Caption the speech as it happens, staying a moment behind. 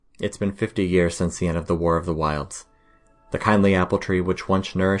It's been 50 years since the end of the War of the Wilds. The kindly apple tree which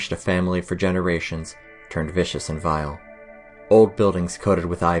once nourished a family for generations turned vicious and vile. Old buildings coated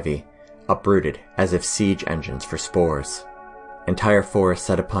with ivy, uprooted as if siege engines for spores. Entire forests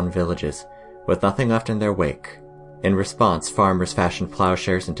set upon villages, with nothing left in their wake. In response, farmers fashioned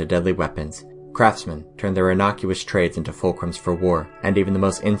plowshares into deadly weapons, craftsmen turned their innocuous trades into fulcrums for war, and even the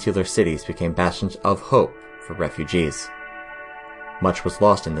most insular cities became bastions of hope for refugees. Much was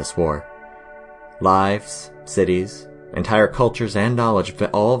lost in this war. Lives, cities, entire cultures, and knowledge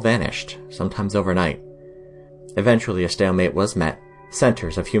all vanished, sometimes overnight. Eventually a stalemate was met,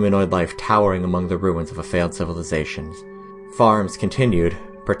 centers of humanoid life towering among the ruins of a failed civilization. Farms continued,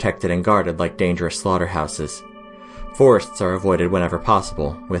 protected and guarded like dangerous slaughterhouses. Forests are avoided whenever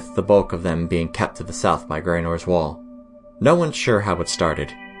possible, with the bulk of them being kept to the south by Greynor's Wall. No one's sure how it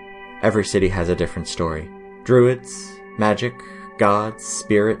started. Every city has a different story. Druids, magic, gods,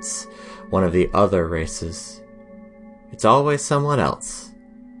 spirits, one of the other races. It's always someone else.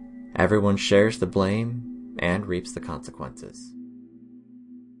 Everyone shares the blame and reaps the consequences.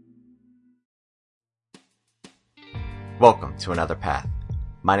 Welcome to Another Path.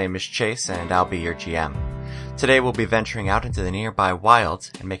 My name is Chase and I'll be your GM. Today we'll be venturing out into the nearby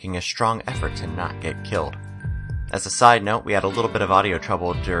wilds and making a strong effort to not get killed. As a side note, we had a little bit of audio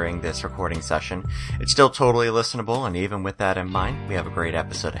trouble during this recording session. It's still totally listenable, and even with that in mind, we have a great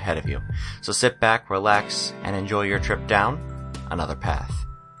episode ahead of you. So sit back, relax, and enjoy your trip down Another Path.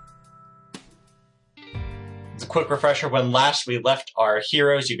 It's a quick refresher. When last we left our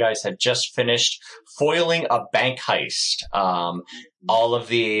heroes, you guys had just finished foiling a bank heist. All of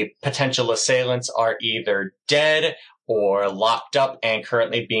the potential assailants are either dead or locked up and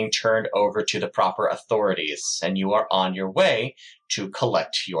currently being turned over to the proper authorities, and you are on your way to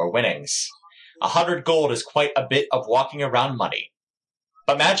collect your winnings. 100 gold is quite a bit of walking around money,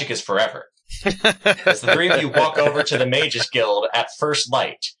 but magic is forever. As the three of you walk over to the Mages Guild at first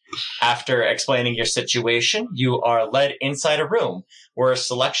light, after explaining your situation, you are led inside a room where a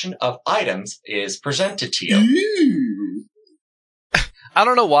selection of items is presented to you. I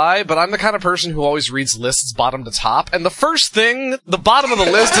don't know why, but I'm the kind of person who always reads lists bottom to top, and the first thing, the bottom of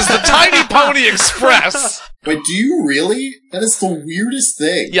the list, is the Tiny Pony Express! Wait, do you really? That is the weirdest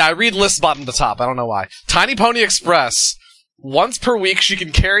thing. Yeah, I read lists bottom to top, I don't know why. Tiny Pony Express. Once per week, she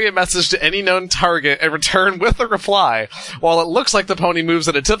can carry a message to any known target and return with a reply. While it looks like the pony moves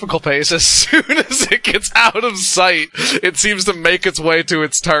at a typical pace, as soon as it gets out of sight, it seems to make its way to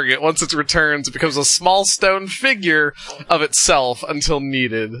its target. Once it returns, it becomes a small stone figure of itself until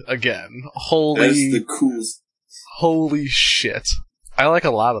needed again. That's the coolest. Holy shit. I like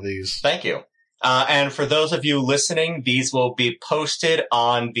a lot of these. Thank you. And for those of you listening, these will be posted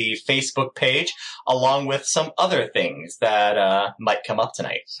on the Facebook page, along with some other things that might come up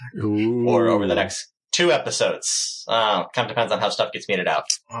tonight. Ooh. Or over the next 2 episodes. Kind of depends on how stuff gets meted out.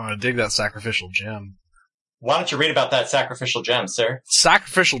 Oh, I dig that sacrificial gem. Why don't you read about that sacrificial gem, sir?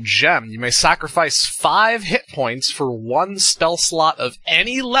 Sacrificial gem. You may sacrifice 5 hit points for 1 spell slot of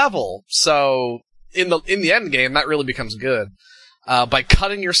any level. So, in the end game, that really becomes good. By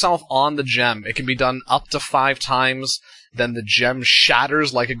cutting yourself on the gem. It can be done up to 5 times, then the gem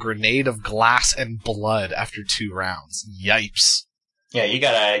shatters like a grenade of glass and blood after 2 rounds. Yipes. Yeah, you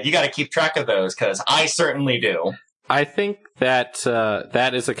gotta keep track of those, because I certainly do. I think that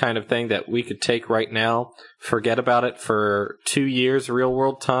that is the kind of thing that we could take right now, forget about it for 2 years real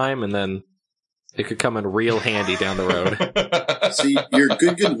world time, and then it could come in real handy down the road. See, you're a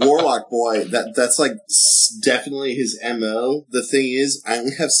good warlock boy. That's like definitely his MO. The thing is, I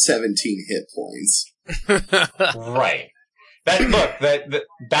only have 17 hit points. Right.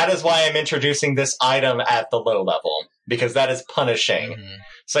 That is why I'm introducing this item at the low level, because that is punishing. Mm-hmm.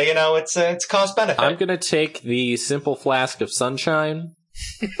 So, it's cost benefit. I'm gonna take the simple flask of sunshine.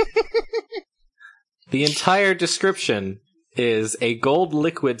 The entire description is a gold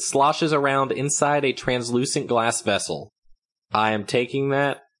liquid sloshes around inside a translucent glass vessel. I am taking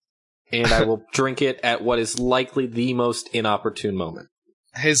that, and I will drink it at what is likely the most inopportune moment.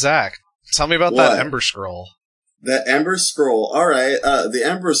 Hey, Zach, tell me about that Ember Scroll. That Ember Scroll, alright, the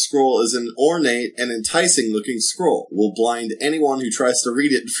Ember Scroll is an ornate and enticing-looking scroll. Will blind anyone who tries to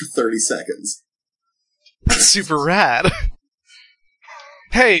read it for 30 seconds. That's super rad.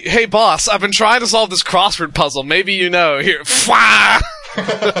 Hey, boss, I've been trying to solve this crossword puzzle. Maybe you know. Here, fwah!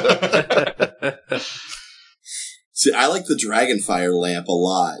 See, I like the Dragonfire lamp a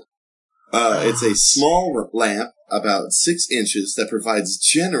lot. It's a small lamp, about 6 inches, that provides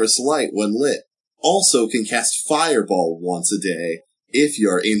generous light when lit. Also can cast Fireball once a day, if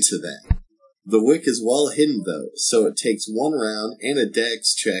you're into that. The wick is well hidden, though, so it takes 1 round and a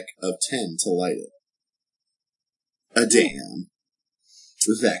dex check of 10 to light it. Damn.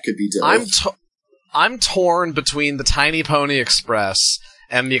 That could be dope. I'm torn between the Tiny Pony Express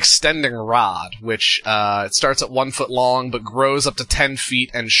and the extending rod, which it starts at 1 foot long but grows up to 10 feet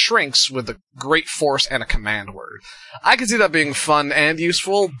and shrinks with a great force and a command word. I can see that being fun and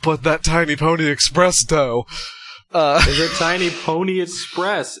useful, but that Tiny Pony Express, though. Is it Tiny Pony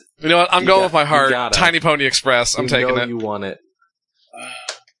Express? You know what? I'm going with my heart. Tiny Pony Express. I'm taking it. You want it.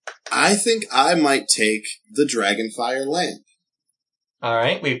 I think I might take the Dragonfire lamp. All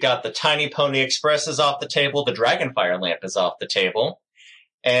right, we've got the Tiny Pony Express is off the table. The Dragonfire lamp is off the table.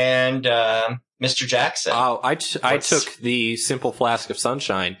 And Mr. Jackson. Oh, I took the Simple Flask of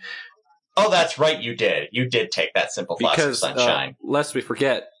Sunshine. Oh, that's right, you did. You did take that Simple Flask of Sunshine. Lest we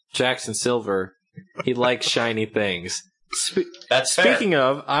forget, Jackson Silver, he likes shiny things. That's fair. Speaking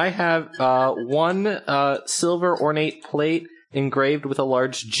of, I have 1 silver ornate plate engraved with a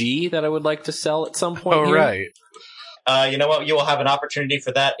large G that I would like to sell at some point. Oh, right. You know what? You will have an opportunity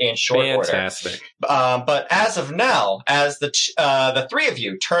for that in short Fantastic. order. But as of now, as the 3 of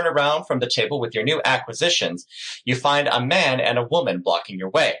you turn around from the table with your new acquisitions, you find a man and a woman blocking your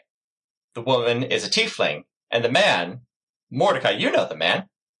way. The woman is a tiefling, and the man, Mordecai, you know the man.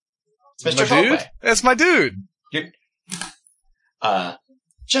 It's Mr. Tolway. It's my dude.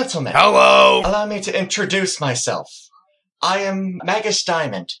 Gentlemen. Hello. Allow me to introduce myself. I am Magus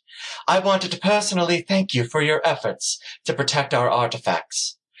Diamond. I wanted to personally thank you for your efforts to protect our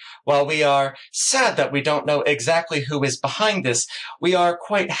artifacts. While we are sad that we don't know exactly who is behind this, we are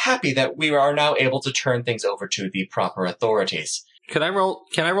quite happy that we are now able to turn things over to the proper authorities. Can I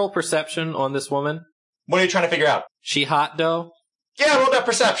roll perception on this woman? What are you trying to figure out? She hot, though? Yeah, roll that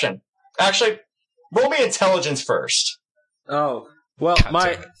perception. Actually, roll me intelligence first. Oh. Well,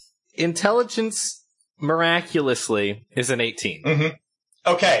 my intelligence miraculously is an 18. Mm-hmm.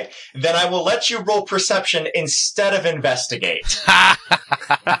 Okay, then I will let you roll perception instead of investigate.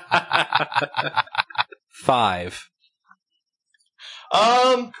 5.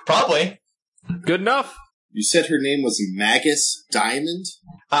 Probably. Good enough. You said her name was Magus Diamond?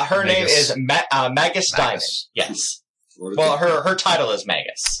 Her name is Magus Diamond. Yes. Well, her title is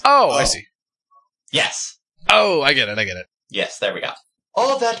Magus. Oh, I see. Yes. Oh, I get it. Yes, there we go.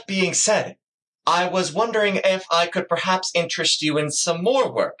 All that being said, I was wondering if I could perhaps interest you in some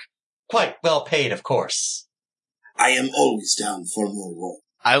more work. Quite well paid, of course. I am always down for more work.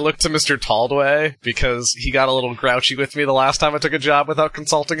 I looked to Mr. Taldway because he got a little grouchy with me the last time I took a job without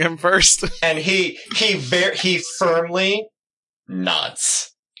consulting him first. And he firmly nods.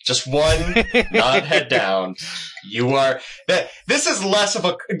 Just one nod, head down. You are... This is less of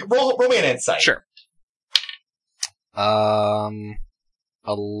a... Roll me an insight. Sure.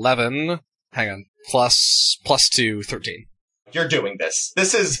 11... Hang on. Plus 2, 13. You're doing this.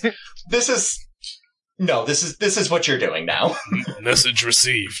 This is what you're doing now. Message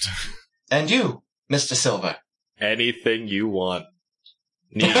received. And you, Mr. Silver. Anything you want.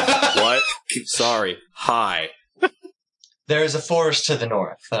 Need. What? Sorry. Hi. There is a forest to the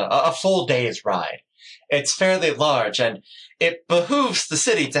north, a full day's ride. It's fairly large, and it behooves the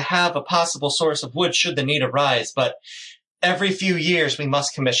city to have a possible source of wood should the need arise, but every few years we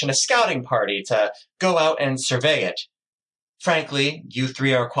must commission a scouting party to go out and survey it. Frankly, you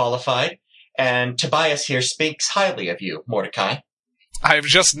 3 are qualified, and Tobias here speaks highly of you, Mordecai. I've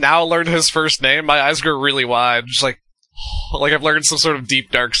just now learned his first name. My eyes grew really wide, just like I've learned some sort of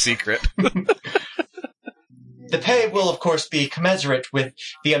deep, dark secret. The pay will, of course, be commensurate with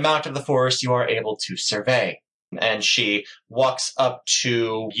the amount of the forest you are able to survey. And she walks up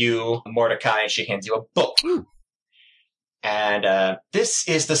to you, Mordecai, and she hands you a book. Ooh. And this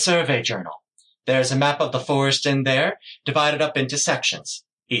is the survey journal. There's a map of the forest in there, divided up into sections.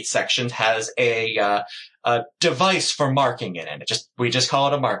 Each section has a device for marking in it. We just call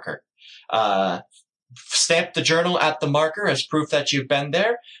it a marker. Stamp the journal at the marker as proof that you've been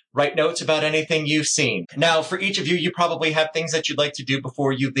there. Write notes about anything you've seen. Now, for each of you, you probably have things that you'd like to do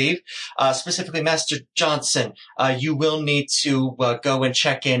before you leave. Specifically, Master Johnson, you will need to go and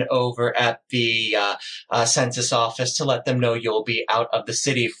check in over at the census office to let them know you'll be out of the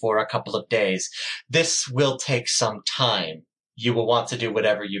city for a couple of days. This will take some time. You will want to do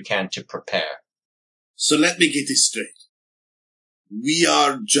whatever you can to prepare. So let me get this straight. We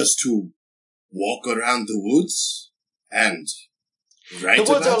are just to walk around the woods and write about it?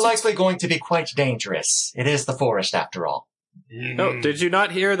 The woods are likely going to be quite dangerous. It is the forest, after all. No, did you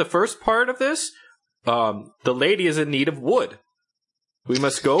not hear the first part of this? The lady is in need of wood. We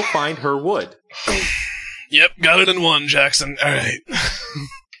must go find her wood. Yep, got it in one, Jackson. All right.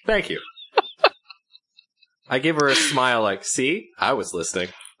 Thank you. I give her a smile like, see? I was listening.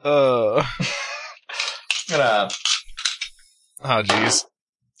 Gonna Oh, jeez.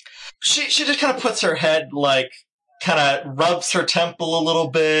 She just kind of puts her head, like, kind of rubs her temple a little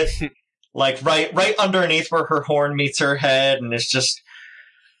bit, like right underneath where her horn meets her head, and it's just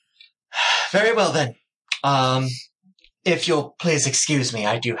very well then. If you'll please excuse me,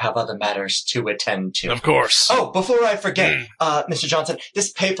 I do have other matters to attend to. Of course. Oh, before I forget, Mr. Johnson,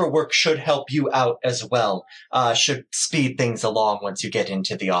 this paperwork should help you out as well. Should speed things along once you get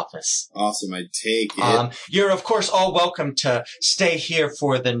into the office. Awesome, I take it. You're of course all welcome to stay here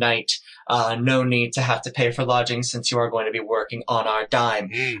for the night. No need to have to pay for lodging since you are going to be working on our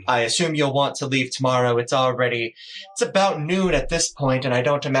dime. I assume you'll want to leave tomorrow. It's about noon at this point, and I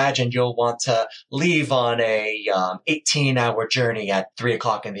don't imagine you'll want to leave on a 18-hour journey at 3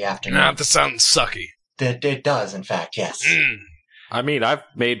 o'clock in the afternoon. Nah, that sounds sucky. It does, in fact, yes. I mean, I've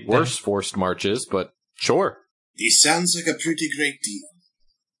made worse forced marches, but sure. This sounds like a pretty great deal.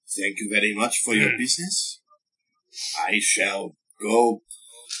 Thank you very much for your business. I shall go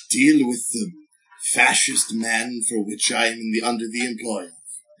deal with the fascist man for which I am under the employ.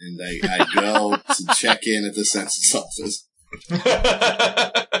 And I go to check in at the census office.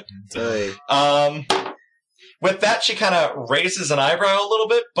 With that, she kind of raises an eyebrow a little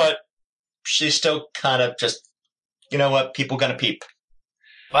bit, but she's still kind of just, you know what, people gonna peep.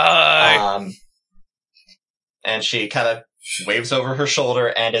 Bye. And she kind of waves over her shoulder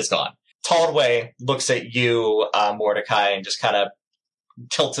and is gone. Taldway looks at you, Mordecai, and just kind of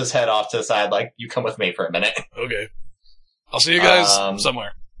tilts his head off to the side like, you come with me for a minute. Okay. I'll see you guys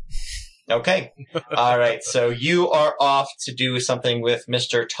somewhere. Okay. All right. So you are off to do something with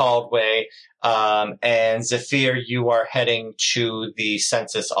Mr. Taldway. And Zephyr, you are heading to the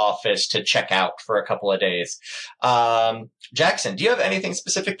census office to check out for a couple of days. Jackson, do you have anything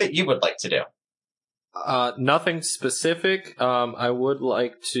specific that you would like to do? Nothing specific. I would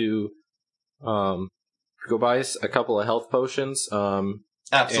like to go buy a couple of health potions.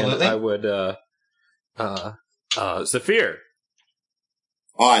 Absolutely. And I would Zephyr.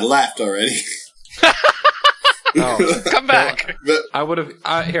 Oh, I laughed already. Oh, Come back. I would have.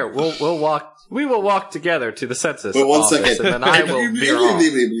 Here, we'll walk. We will walk together to the census But one office, second. and then I will veer off.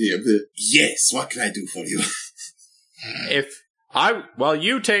 Yes, what can I do for you? While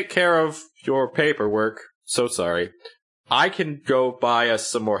you take care of your paperwork, so sorry, I can go buy us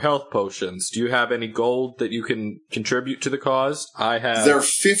some more health potions. Do you have any gold that you can contribute to the cause? I have. They're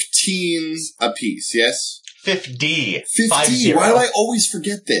 15 apiece, yes? 50. 15. Why do I always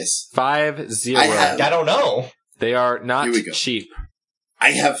forget this? 50. I don't know. They are not Here we go. cheap.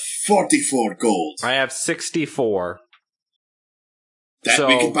 I have 44 gold. I have 64. That so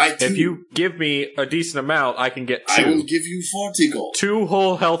we can buy 2. if you give me a decent amount, I can get 2. I will give you 40 gold. 2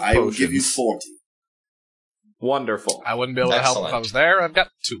 whole health I potions. will give you 40. Wonderful. I wouldn't be able to help if I was there. I've got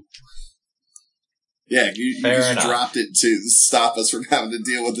 2. Yeah, you Fair just enough. dropped it to stop us from having to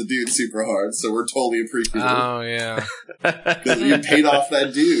deal with the dude super hard, so we're totally appreciative. Oh, yeah. Because you paid off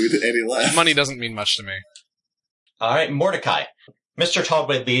that dude and he left. Money doesn't mean much to me. All right, Mordecai. Mr.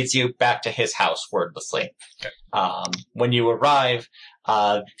 Taldway leads you back to his house wordlessly. Okay. When you arrive,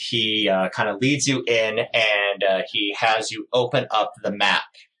 he kind of leads you in, and he has you open up the map.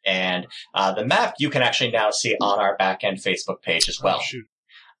 And the map you can actually now see on our back-end Facebook page as well. Oh, shoot.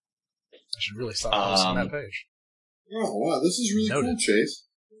 I should really stop posting that page. Oh, wow, this is really cool, Noted. Chase.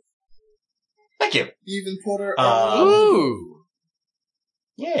 Thank you. Even Porter. Ooh.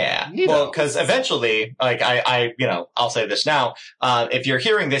 Yeah. Neato. Well, because eventually, like, I'll say this now, if you're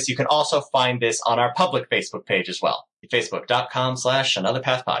hearing this, you can also find this on our public Facebook page as well.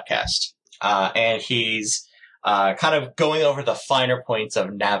 Facebook.com/AnotherPathPodcast. And he's kind of going over the finer points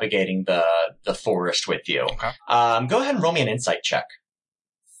of navigating the forest with you. Okay. Go ahead and roll me an insight check.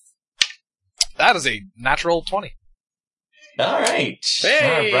 That is a natural 20. All right.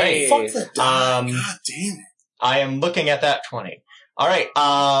 Hey! All right. Fuck that die. Um, God damn it. I am looking at that 20. All right.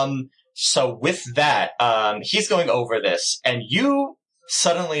 So with that, he's going over this, and you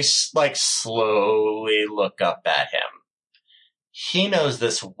suddenly, like, slowly look up at him. He knows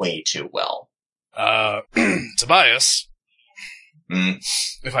this way too well. Tobias. Hmm.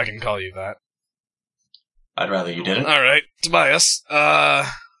 If I can call you that. I'd rather you didn't. Alright, Tobias.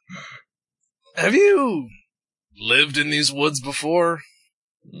 Have you lived in these woods before?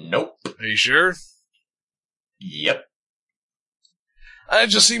 Nope. Are you sure? Yep. It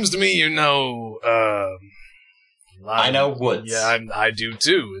just seems to me you know, I know woods. Yeah, I do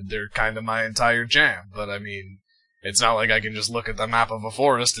too. They're kind of my entire jam, but I mean, it's not like I can just look at the map of a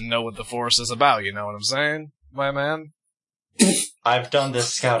forest and know what the forest is about, you know what I'm saying, my man? I've done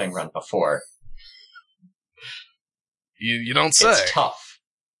this scouting run before. You don't say. It's tough.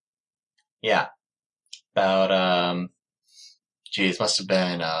 Yeah. About, must have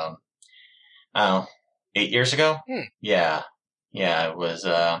been, 8 years ago? Yeah. Yeah, it was,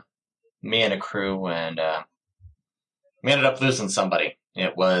 me and a crew, and, we ended up losing somebody.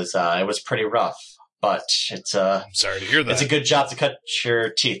 It was pretty rough, but it's, I'm sorry to hear that. it's a good job to cut your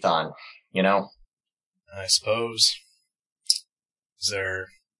teeth on, you know? I suppose. Is there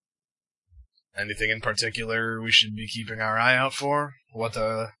anything in particular we should be keeping our eye out for? You don't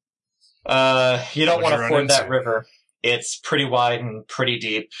What'd you want to run ford that into? river. It's pretty wide and pretty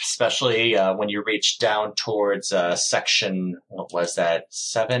deep, especially when you reach down towards section, what was that,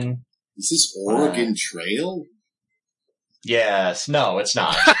 7? Is this Oregon Trail? Yes. No, it's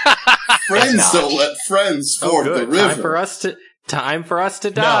not. Friends not. don't let friends ford the river. Time for us to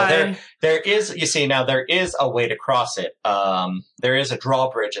No, die. there is, you see, now there is a way to cross it. There is a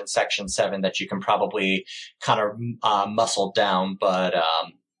drawbridge in section 7 that you can probably kind of muscle down, but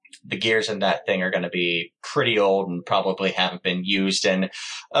the gears in that thing are going to be pretty old and probably haven't been used. And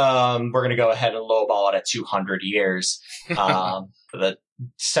we're going to go ahead and lowball it at 200 years. The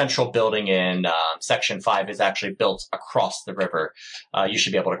central building in section 5 is actually built across the river. You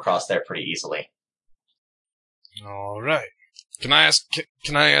should be able to cross there pretty easily. All right. Can I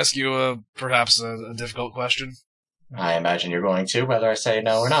ask you perhaps a difficult question? I imagine you're going to, whether I say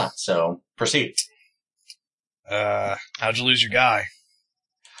no or not. So proceed. How'd you lose your guy?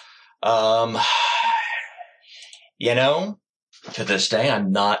 To this day,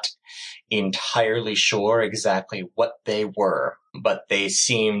 I'm not entirely sure exactly what they were, but they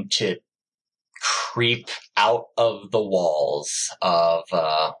seemed to creep out of the walls of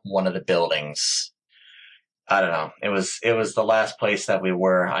one of the buildings. I don't know. It was the last place that we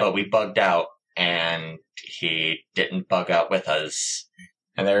were, but we bugged out, and he didn't bug out with us,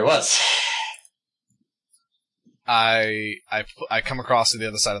 and there he was. I come across to the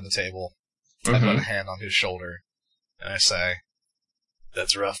other side of the table. I put a hand on his shoulder, and I say,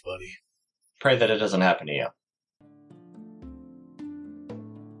 "That's rough, buddy." Pray that it doesn't happen to you.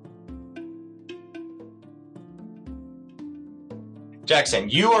 Jackson,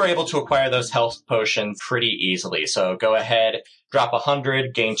 you are able to acquire those health potions pretty easily. So go ahead, drop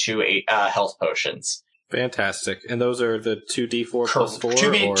 100, gain 2 health potions. Fantastic. And those are the 2d4 plus 4?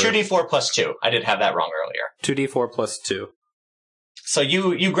 2d4 plus 2. I did have that wrong earlier. 2d4 plus 2. So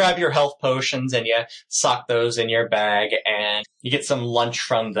you grab your health potions and you sock those in your bag, and you get some lunch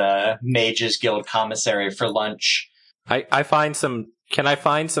from the Mages Guild commissary for lunch. Can I find some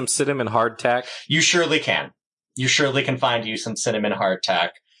cinnamon hardtack? You surely can. You surely can find you some cinnamon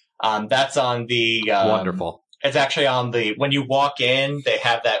hardtack. That's on the... Wonderful. It's actually on the... When you walk in, they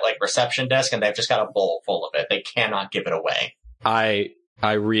have that reception desk, and they've just got a bowl full of it. They cannot give it away. I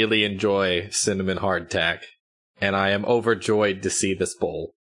really enjoy cinnamon hardtack, and I am overjoyed to see this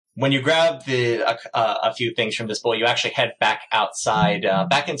bowl. When you grab a few things from this bowl, you actually head back outside,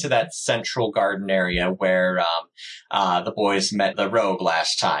 back into that central garden area where the boys met the rogue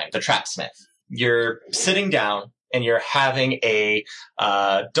last time, the trapsmith. You're sitting down and you're having a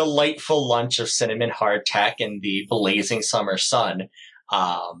delightful lunch of cinnamon hardtack in the blazing summer sun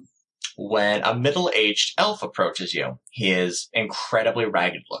when a middle-aged elf approaches you. He is incredibly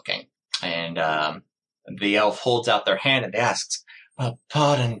ragged looking, and the elf holds out their hand and asks,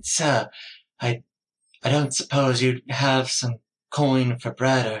 "Pardon, sir, I don't suppose you'd have some coin for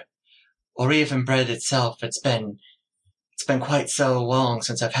bread or even bread itself. It's been quite so long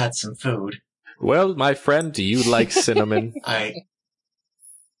since I've had some food." Well, my friend, do you like cinnamon? I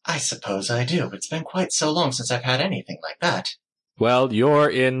suppose I do. It's been quite so long since I've had anything like that. Well, you're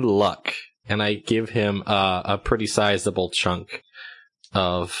in luck. And I give him a pretty sizable chunk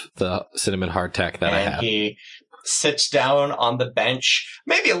of the cinnamon hardtack that I have. And he sits down on the bench,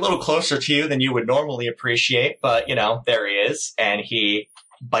 maybe a little closer to you than you would normally appreciate, but, there he is, and he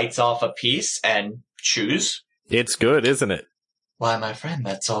bites off a piece and chews. It's good, isn't it? Why, my friend,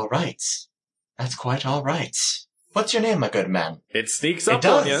 that's all right. That's quite all right. What's your name, my good man? It sneaks up It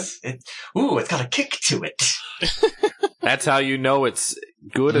on you. does. It's got a kick to it. That's how you know it's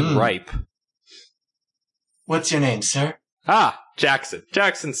good and ripe. What's your name, sir? Ah, Jackson.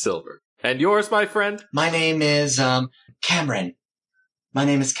 Jackson Silver. And yours, my friend? My name is, Cameron. My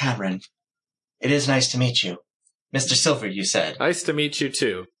name is Cameron. It is nice to meet you. Mr. Silver, you said. Nice to meet you,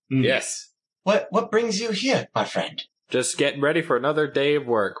 too. Yes. What brings you here, my friend? Just getting ready for another day of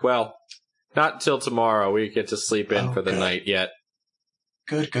work. Well, not till tomorrow. We get to sleep in for the night yet.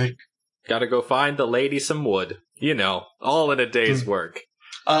 Good. Gotta go find the lady some wood. All in a day's work.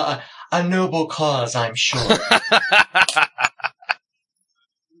 A noble cause, I'm sure.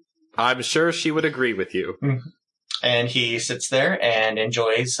 I'm sure she would agree with you. And he sits there and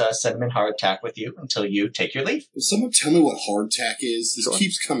enjoys cinnamon hardtack with you until you take your leave. Will someone tell me what hardtack is? This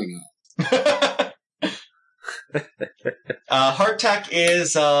keeps coming up. Hardtack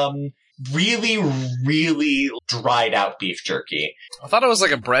is really, really dried out beef jerky. I thought it was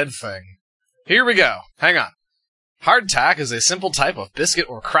like a bread thing. Here we go. Hang on. Hardtack is a simple type of biscuit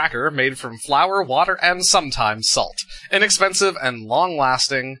or cracker made from flour, water, and sometimes salt. Inexpensive and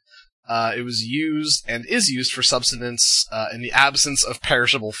long-lasting. It was used and is used for subsistence in the absence of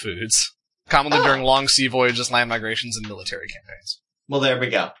perishable foods, commonly during long sea voyages, land migrations, and military campaigns. Well, there we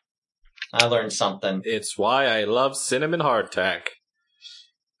go. I learned something. It's why I love cinnamon hardtack.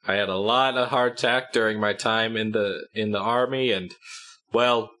 I had a lot of hardtack during my time in the army, and,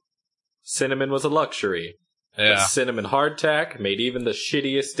 well, cinnamon was a luxury. Yeah. But cinnamon hardtack made even the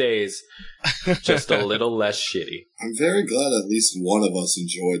shittiest days just a little less shitty. I'm very glad at least one of us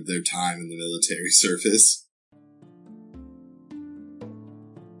enjoyed their time in the military service.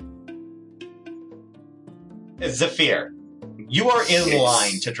 Zephyr, you are in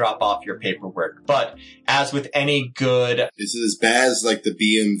line to drop off your paperwork, but as with any good... Is it as bad as, like, the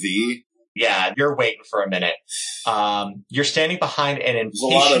BMV? Yeah, you're waiting for a minute. You're standing behind an impatient...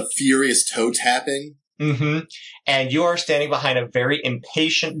 There's a lot of furious toe tapping. Mm-hmm. And you are standing behind a very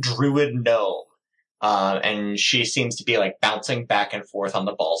impatient druid gnome. And she seems to be, like, bouncing back and forth on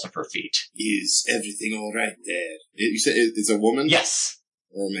the balls of her feet. Is everything all right there? You said it's a woman? Yes.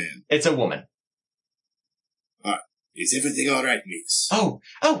 Or a man? It's a woman. Is everything all right, miss? Oh,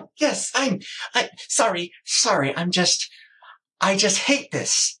 yes, sorry, I just hate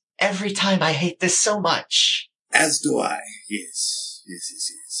this. Every time I hate this so much. As do I, yes.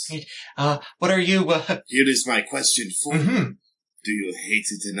 What are you, Here is my question for you. Do you hate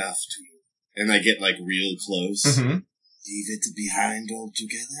it enough to... And I get, like, real close. Mm-hmm. Leave it behind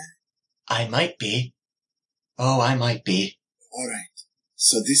altogether? I might be. Oh, I might be. All right.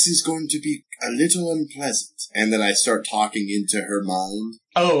 So this is going to be a little unpleasant. And then I start talking into her mind.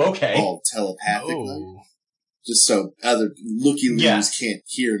 Oh, okay. All telepathically. Oh. Just so other looky-loos can't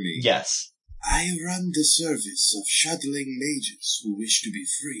hear me. Yes. I run the service of shuttling mages who wish to be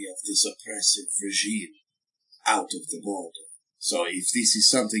free of this oppressive regime out of the border. So if this is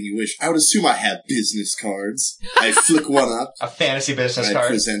something you wish, I would assume I have business cards. I flick one up. A fantasy business and card. I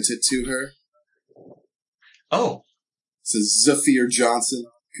present it to her. Oh. It says Zephyr Johnson,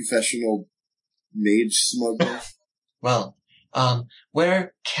 professional mage smuggler. Well,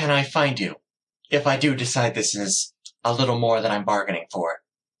 where can I find you? If I do decide this is a little more than I'm bargaining for.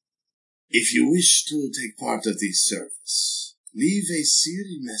 If you wish to take part of this service, leave a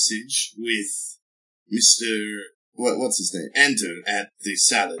sealed message with Mr. What's his name? Enter at the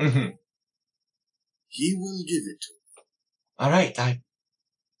salad. Mm-hmm. He will give it to you. All right,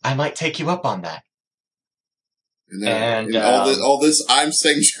 I might take you up on that. And all this, I'm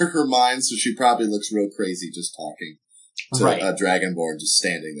saying to her mind, so she probably looks real crazy just talking to a Dragonborn just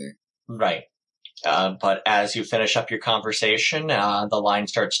standing there. Right. But as you finish up your conversation, the line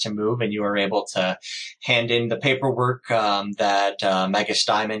starts to move and you are able to hand in the paperwork that Magus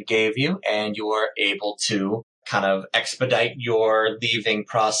Diamond gave you, and you are able to kind of expedite your leaving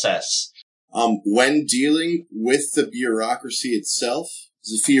process. When dealing with the bureaucracy itself,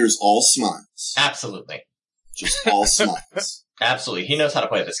 Zephyr is all smiles. Absolutely. Just all smiles. Absolutely. He knows how to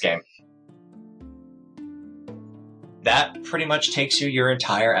play this game. That pretty much takes you your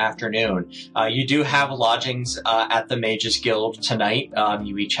entire afternoon. You do have lodgings at the Mages Guild tonight.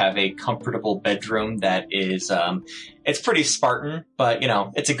 You each have a comfortable bedroom that is, it's pretty Spartan, but,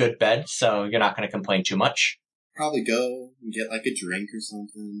 it's a good bed, so you're not going to complain too much. Probably go and get, like, a drink or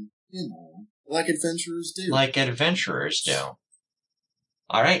something. Like adventurers do. Like adventurers do.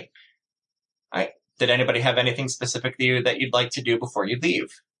 All right. Did anybody have anything specific that you'd like to do before you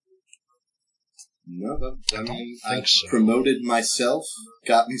leave? No, I promoted myself,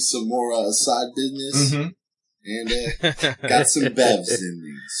 got me some more side business, and got some bevs in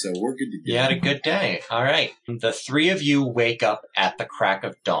me, so we're good to go. You had a good day. All right. The three of you wake up at the crack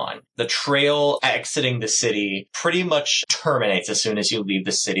of dawn. The trail exiting the city pretty much terminates as soon as you leave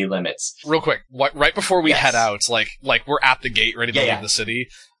the city limits. Real quick, right before we head out, like we're at the gate ready to leave the city,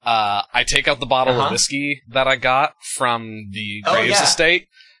 I take out the bottle of whiskey that I got from the Graves estate,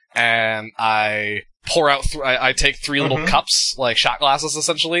 and I pour out, I take three little cups, like shot glasses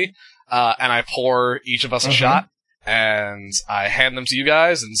essentially, and I pour each of us a shot, and I hand them to you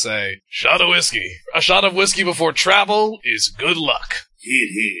guys and say, shot of whiskey. A shot of whiskey before travel is good luck.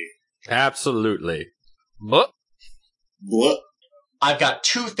 Here. Absolutely. What? I've got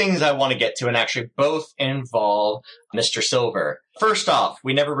two things I want to get to, and actually both involve Mr. Silver. First off,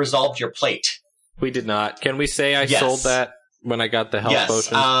 we never resolved your plate. We did not. Can we say I Yes. sold that when I got the health Yes.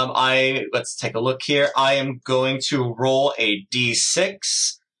 potion? Let's take a look here. I am going to roll a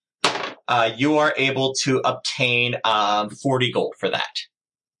d6. You are able to obtain 40 gold for that.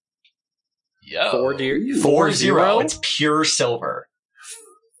 Yo. 4-0? It's pure silver.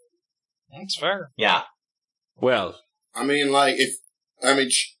 That's fair. Yeah. Well, I mean, like,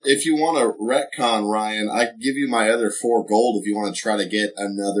 if you want to retcon, Ryan, I can give you my other 4 gold if you want to try to get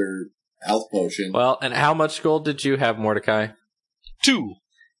another health potion. well, and how much gold did you have, Mordecai? 2.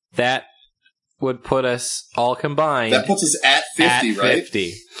 That would put us all combined That puts us at 50, right?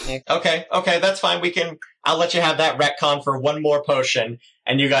 50. Okay, that's fine. I'll let you have that retcon for one more potion,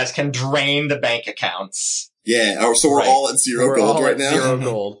 and you guys can drain the bank accounts. Yeah, so we're Right. all at 0 We're gold all right at now? 0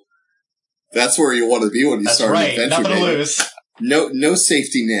 gold. That's where you want to be when you That's start right. an adventure Nothing to game. lose. No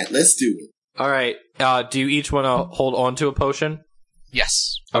safety net. Let's do it. All right. Do you each want to hold on to a potion?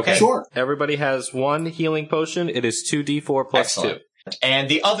 Yes. Okay. Sure. Everybody has 1 healing potion. It is 2d4 plus Excellent. 2. And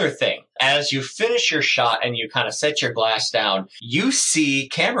the other thing, as you finish your shot and you kind of set your glass down, you see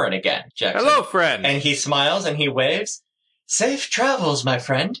Cameron again, Jackson. Hello, friend. And he smiles and he waves. Safe travels, my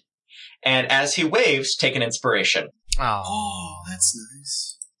friend. And as he waves, take an inspiration. Oh. That's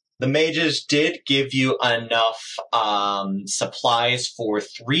nice. The mages did give you enough supplies for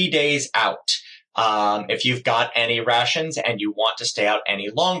 3 days out. If you've got any rations and you want to stay out any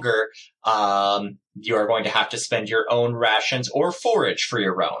longer, you are going to have to spend your own rations or forage for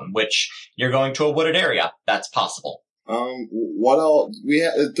your own, which you're going to a wooded area. That's possible. What else?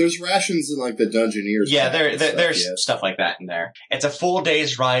 There's rations in, like, the Dungeoneers. Yeah, pack and stuff, there's yeah. stuff like that in there. It's a full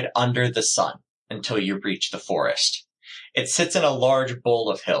day's ride under the sun until you reach the forest. It sits in a large bowl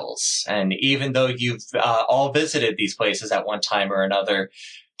of hills, and even though you've all visited these places at one time or another,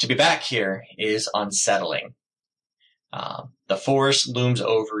 to be back here is unsettling. The forest looms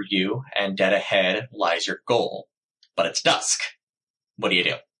over you, and dead ahead lies your goal. But it's dusk. What do you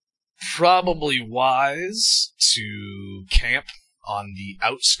do? Probably wise to camp on the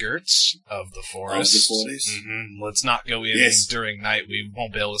outskirts of the forest. forest? Let's not go in Yes. during night. We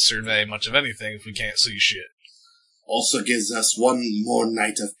won't be able to survey much of anything if we can't see shit. Also gives us one more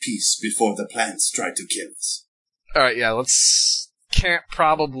night of peace before the plants try to kill us. All right, yeah, let's camp.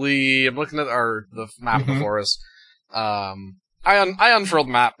 Probably, I'm looking at the map before us. I unfurled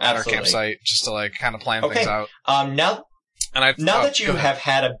the map at Absolutely. our campsite just to like kind of plan Okay. things out. Now And that you go ahead. have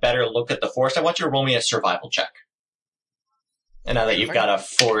had a better look at the forest, I want you to roll me a survival check. And now that you've got a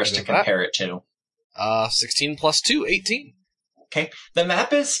forest to Look at that. compare it to. 16 plus 2, 18. Okay. The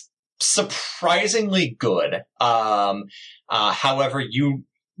map is surprisingly good. However, you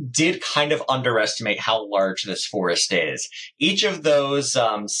did kind of underestimate how large this forest is. Each of those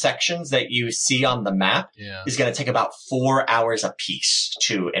sections that you see on the map Yeah. is going to take about 4 hours apiece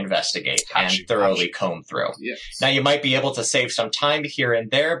to investigate Gotcha, and thoroughly gotcha. comb through. Yes. Now, you might be able to save some time here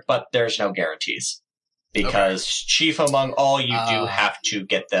and there, but there's no guarantees. Because chief among all, you do have to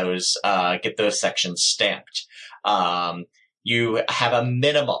get those sections stamped. You have a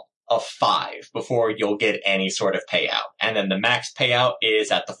minimum of 5 before you'll get any sort of payout. And then the max payout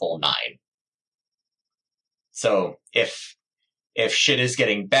is at the full 9. So if shit is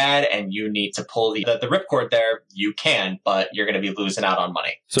getting bad and you need to pull the ripcord there, you can, but you're going to be losing out on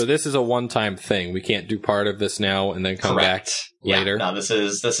money. So this is a one-time thing. We can't do part of this now and then come back later. Yeah, no, this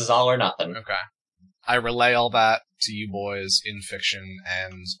is all or nothing. Okay. I relay all that to you boys in fiction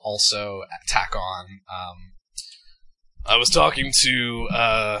and also tack on. I was talking to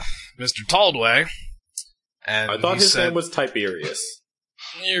Mr. Taldway, and I thought he his said, name was Tiberius.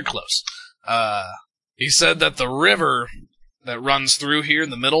 You're close. He said that the river that runs through here in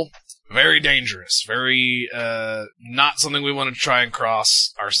the middle, very dangerous, very not something we want to try and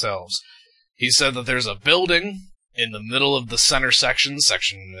cross ourselves. He said that there's a building in the middle of the center section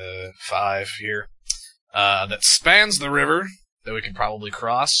 5 here, that spans the river that we could probably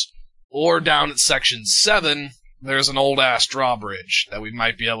cross, or down at section 7, there's an old-ass drawbridge that we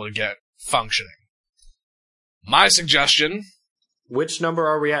might be able to get functioning. My suggestion, Which number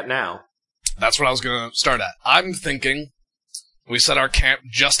are we at now? that's what I was going to start at. I'm thinking we set our camp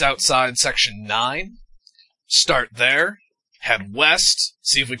just outside section 9, start there, head west,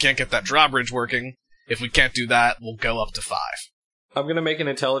 see if we can't get that drawbridge working. If we can't do that, we'll go up to 5. I'm going to make an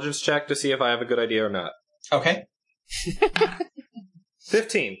intelligence check to see if I have a good idea or not. Okay.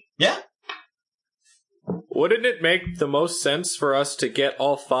 15. Yeah. Wouldn't it make the most sense for us to get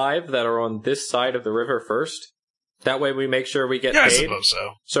all 5 that are on this side of the river first? That way we make sure we get Yeah, I paid. suppose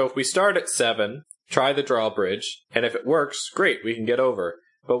so. So if we start at 7, try the drawbridge, and if it works, great, we can get over.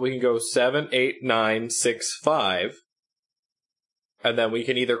 But we can go 7, 8, 9, 6, 5, and then we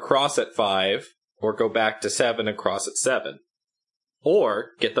can either cross at 5, or go back to 7 and cross at 7,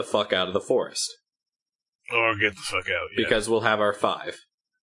 or get the fuck out of the forest. Or get the fuck out, yeah. Because we'll have our 5.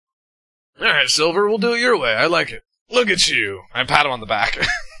 Alright, Silver, we'll do it your way. I like it. Look at you. I pat him on the back.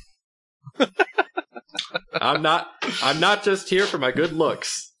 I'm not just here for my good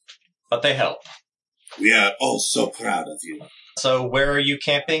looks. But they help. We are all so proud of you. So where are you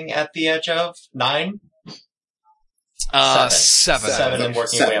camping at the edge of? 9? 7. 7 and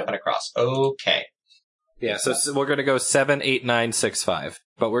working your way up and across. Okay. Yeah, so we're going to go 7, 8, 9, 6, 5.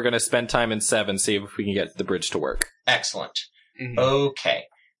 But we're going to spend time in 7, see if we can get the bridge to work. Excellent. Mhm. Okay.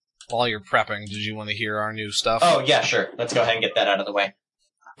 While you're prepping, did you want to hear our new stuff? Oh, yeah, sure. Let's go ahead and get that out of the way.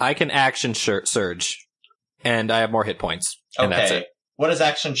 I can action surge, and I have more hit points. And Okay. that's it. What does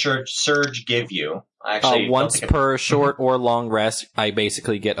Action Surge give you? Actually, Once per short or long rest, I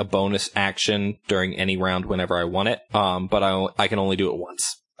basically get a bonus action during any round whenever I want it. But I can only do it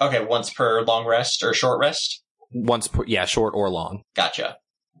once. Okay, once per long rest or short rest? Once per, yeah, short or long. Gotcha.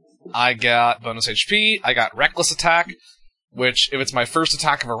 I got bonus HP. I got Reckless Attack, which, if it's my first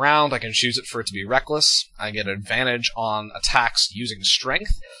attack of a round, I can choose it for it to be Reckless. I get advantage on attacks using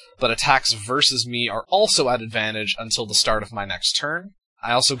Strength, but attacks versus me are also at advantage until the start of my next turn.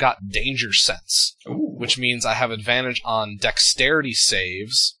 I also got Danger Sense, Ooh. which means I have advantage on Dexterity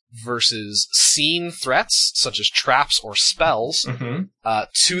saves versus seen threats, such as traps or spells. Mm-hmm.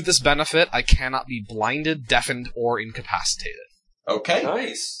 To this benefit, I cannot be blinded, deafened, or incapacitated, Okay.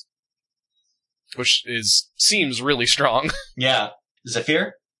 Nice. which seems really strong. Yeah.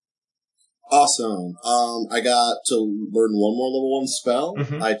 Zephyr? Awesome. I got to learn one more level 1 spell.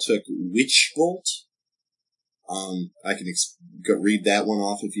 Mhm. I took Witch Bolt. I can read that one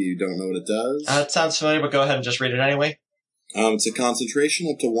off if you don't know what it does. It sounds familiar, but go ahead and just read it anyway. It's a concentration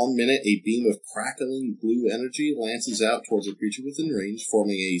up to 1 minute. A beam of crackling blue energy lances out towards a creature within range,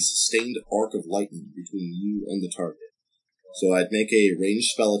 forming a sustained arc of lightning between you and the target. So I'd make a ranged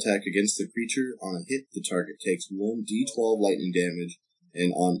spell attack against the creature. On a hit, the target takes 1d12 lightning damage,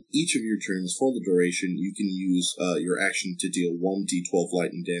 and on each of your turns for the duration, you can use your action to deal 1d12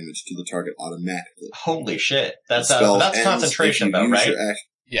 lightning damage to the target automatically. Holy shit. That's The spell that's ends concentration, if you though, use right? your action.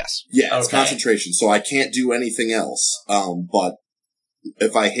 Yes. Yeah, it's Okay. concentration, so I can't do anything else. But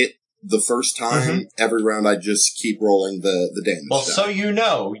if I hit the first time, every round I just keep rolling the damage. Well, down. so you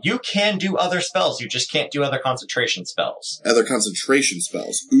know, you can do other spells, you just can't do other concentration spells. Other concentration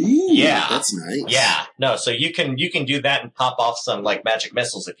spells. Ooh, Yeah. that's nice. Yeah. No, so you can do that and pop off some, like, magic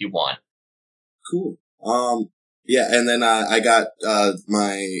missiles if you want. Cool. Yeah, and then I got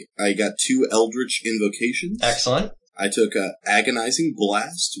 2 Eldritch Invocations. Excellent. I took a Agonizing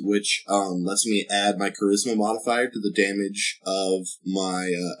Blast, which lets me add my Charisma modifier to the damage of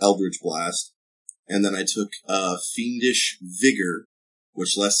my Eldritch Blast. And then I took Fiendish Vigor,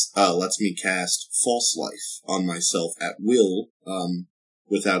 which lets me cast False Life on myself at will,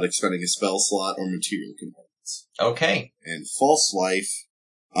 without expending a spell slot or material components. Okay. And False Life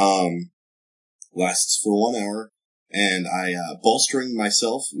lasts for 1 hour. And bolstering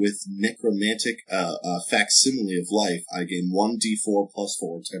myself with necromantic facsimile of life, I gain 1d4 plus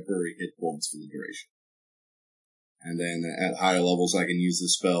 4 temporary hit points for the duration. And then at higher levels, I can use the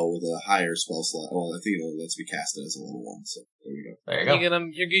spell with a higher spell slot. Well, I think it only lets me cast it as a level 1, so there we go. There you go.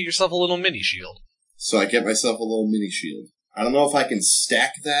 You get yourself a little mini shield. So I get myself a little mini shield. I don't know if I can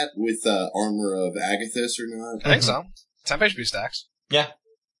stack that with Armor of Agathis or not. I think so. 10 HP stacks. Yeah.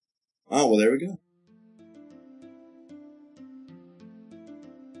 Oh, well, there we go.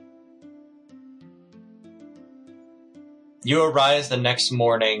 You arise the next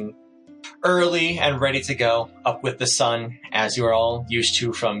morning early and ready to go, up with the sun, as you're all used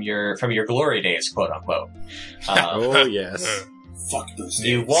to from your glory days, quote unquote. Oh, yes. Fuck those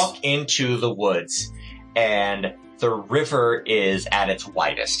You days. walk into the woods, and the river is at its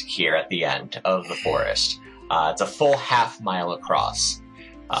widest here at the end of the forest. It's a full half-mile across.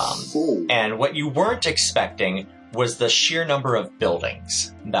 Cool. And what you weren't expecting was the sheer number of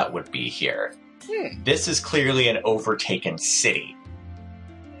buildings that would be here. This is clearly an overtaken city.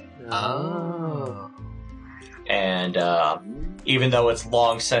 Oh. And even though it's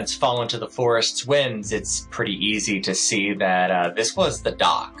long since fallen to the forest's winds, it's pretty easy to see that this was the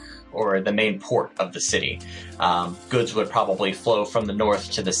dock, or the main port of the city. Goods would probably flow from the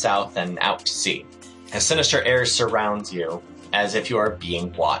north to the south and out to sea. A sinister air surrounds you, as if you are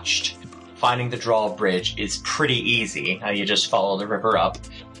being watched. Finding the drawbridge is pretty easy. You just follow the river up.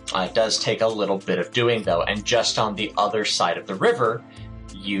 It does take a little bit of doing, though, and just on the other side of the river,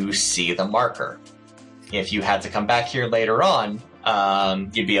 you see the marker. If you had to come back here later on,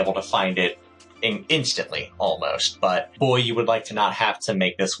 you'd be able to find it instantly, almost. But boy, you would like to not have to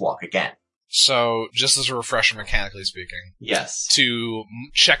make this walk again. So, just as a refresher, mechanically speaking, Yes. to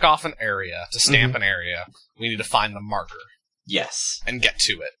check off an area, to stamp an area, we need to find the marker Yes. and get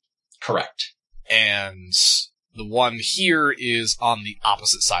to it. Correct. And the one here is on the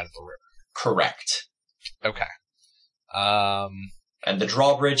opposite side of the river. Correct. Okay. And the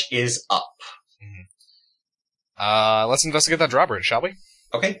drawbridge is up. Let's investigate that drawbridge, shall we?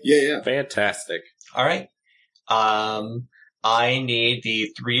 Okay. Yeah. Fantastic. All right. I need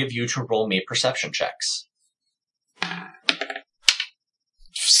the three of you to roll me perception checks.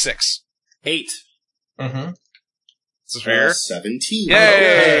 6. 8. Mm-hmm. This is fair. 17. Yay!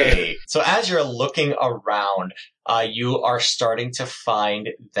 Okay. So as you're looking around, you are starting to find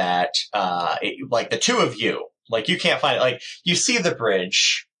that, like the two of you, like you can't find it. Like you see the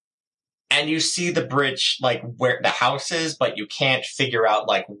bridge, and you see the bridge, like where the house is, but you can't figure out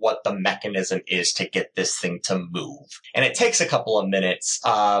like what the mechanism is to get this thing to move. And it takes a couple of minutes.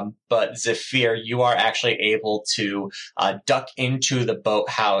 But Zephyr, you are actually able to duck into the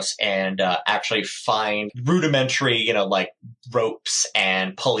boathouse and actually find rudimentary, like ropes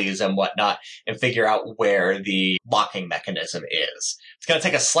and pulleys and whatnot, and figure out where the locking mechanism is. It's going to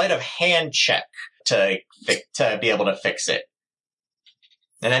take a sleight of hand check to be able to fix it.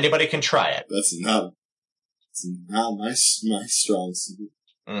 And anybody can try it. It's not my strong suit.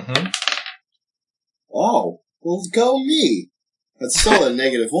 Mm-hmm. Oh, well, go me. That's still a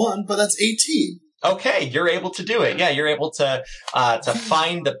 -1, but that's 18. Okay, you're able to do it. Yeah, you're able to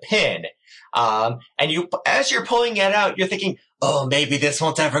find the pin. And you, as you're pulling it out, you're thinking, oh, maybe this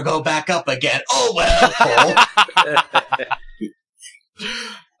won't ever go back up again. Oh, well, pull.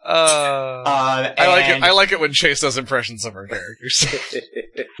 I like it when Chase does impressions of our characters.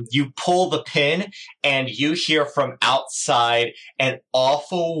 You pull the pin, and you hear from outside an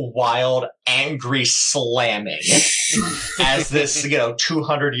awful, wild, angry slamming as this,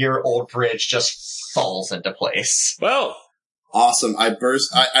 200-year-old bridge just falls into place. Well, Awesome. I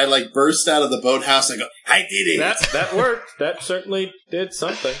burst out of the boathouse. I go, I did it. that worked. That certainly did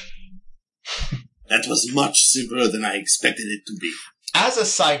something. That was much simpler than I expected it to be. As a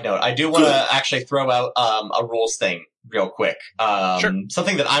side note, I do want to actually throw out a rules thing real quick. Sure.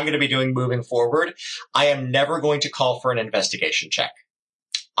 Something that I'm going to be doing moving forward. I am never going to call for an investigation check.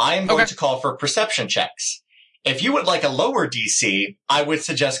 I am going to call for perception checks. If you would like a lower DC, I would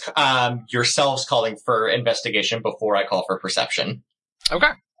suggest yourselves calling for investigation before I call for perception. Okay.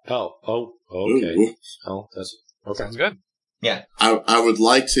 Oh, okay. Ooh. Oh, that's okay. Sounds good. Yeah. I would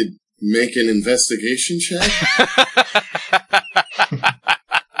like to make an investigation check.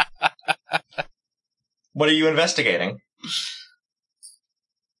 What are you investigating?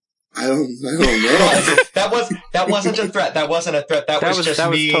 I don't know. That wasn't a threat. That wasn't a threat. That was just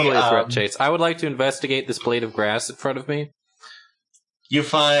me. Totally a threat, Chase. I would like to investigate this blade of grass in front of me. You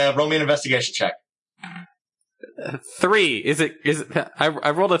roll me an investigation check. 3. Is it? I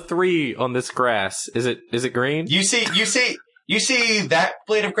rolled a 3 on this grass. Is it green? You see that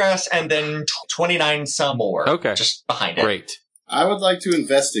blade of grass, and then 29 some more. Okay. Just behind it. Great. I would like to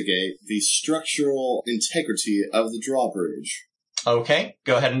investigate the structural integrity of the drawbridge. Okay,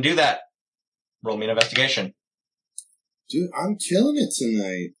 go ahead and do that. Roll me an investigation. Dude, I'm killing it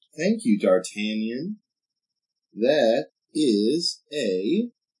tonight. Thank you, D'Artagnan. That is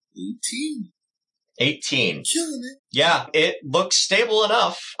a 18. 18. Killing it. Yeah, it looks stable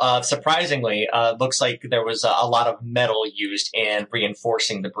enough. Surprisingly, looks like there was a lot of metal used in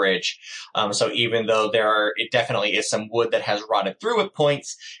reinforcing the bridge. So even though it definitely is some wood that has rotted through at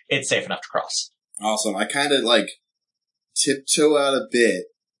points, it's safe enough to cross. Awesome. I kind of tiptoe out a bit.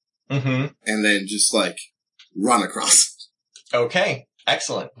 Mm-hmm. And then just run across. Okay,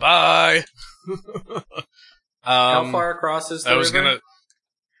 excellent. Bye. How far across is the river?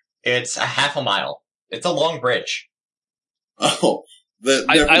 It's a half a mile. It's a long bridge. Oh,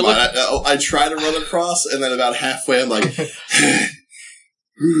 I try to run across, and then about halfway, I'm like,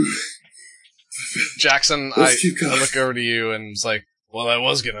 Jackson, I look over to you and it's like, well, I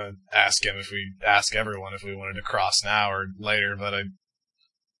was gonna ask everyone if we wanted to cross now or later, but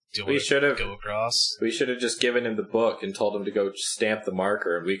we should have go across. We should have just given him the book and told him to go stamp the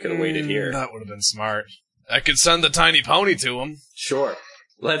marker, and we could have waited here. That would have been smart. I could send the tiny pony to him. Sure.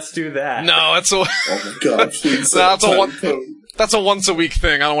 Let's do that. No, that's a oh my god, please. that's a once a week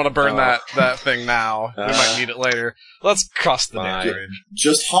thing. I don't want to burn that thing now. We might need it later. Let's cross the damn bridge.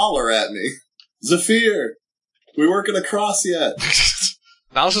 Just holler at me. Zephyr, we weren't gonna cross yet.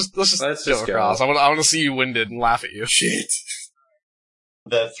 Now let's just go across. I want to see you winded and laugh at you. Shit.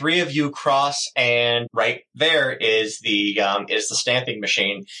 The three of you cross, and right there is the stamping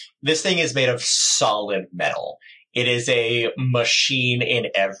machine. This thing is made of solid metal. It is a machine in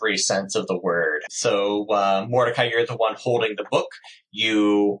every sense of the word. So, Mordecai, you're the one holding the book.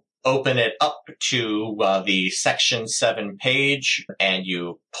 You open it up to the section 7 page, and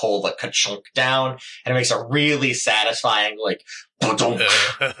you pull the ka-chunk down, and it makes a really satisfying, like, ba-dunk.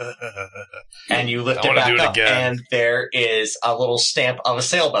 And you lift it back up, and there is a little stamp of a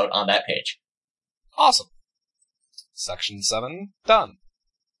sailboat on that page. Awesome. Section 7, done.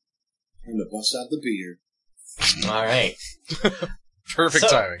 I'm gonna bust out the beer. All right. Perfect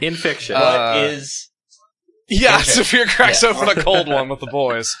timing. In fiction. What is... Yeah, Okay. Sophia cracks Yeah. open a cold one with the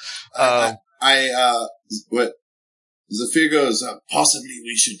boys. What Zafir goes, possibly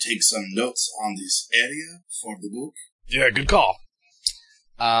we should take some notes on this area for the book. Yeah, good call.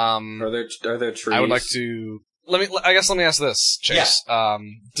 Are there trees? I would like to... Let me ask this, Chase. Yeah.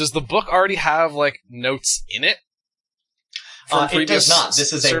 Does the book already have, like, notes in it? It does not.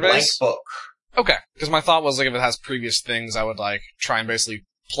 This is a blank book. Okay, because my thought was, like, if it has previous things, I would, like, try and basically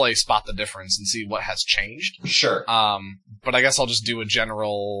play Spot the Difference and see what has changed. Sure. But I guess I'll just do a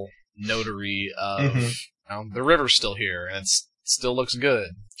general notary of, the river's still here, and it still looks good.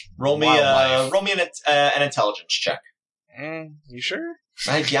 Roll me an intelligence check. You sure?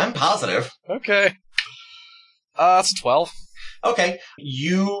 Yeah, I'm positive. Okay. That's a 12. Okay.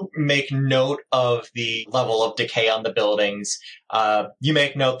 You make note of the level of decay on the buildings. You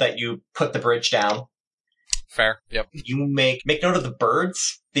make note that you put the bridge down. Fair. Yep. You make note of the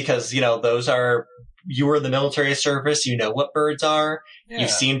birds, because, those are... You were in the military service, you know what birds are. Yeah.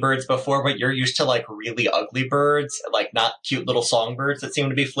 You've seen birds before, but you're used to, like, really ugly birds, like, not cute little songbirds that seem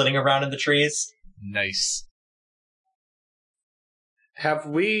to be flitting around in the trees. Nice. Have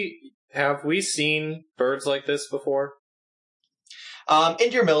we seen birds like this before?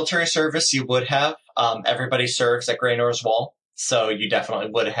 In your military service, you would have. Everybody serves at Greynor's Wall, so you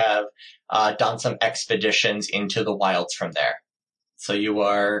definitely would have done some expeditions into the wilds from there. So you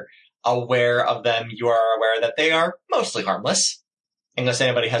are aware of them. You are aware that they are mostly harmless. Unless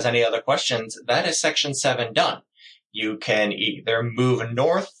anybody has any other questions, that is Section 7 done. You can either move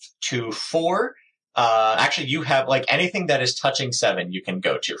north to 4. Actually, you have, like, anything that is touching 7 you can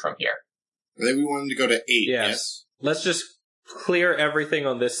go to from here. I think we wanted to go to 8, yes? Let's just clear everything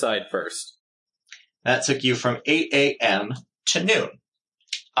on this side first. That took you from 8 a.m. to noon.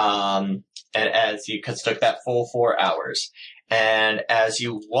 And as you took that full 4 hours. And as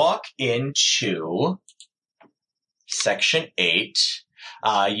you walk into Section 8,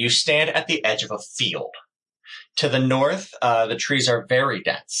 you stand at the edge of a field. To the north, the trees are very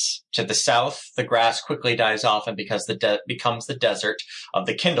dense. To the south, the grass quickly dies off and becomes the desert of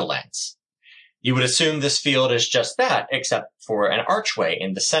the Kindlelands. You would assume this field is just that, except for an archway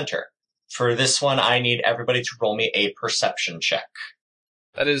in the center. For this one, I need everybody to roll me a perception check.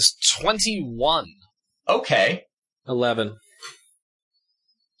 That is 21. Okay. 11.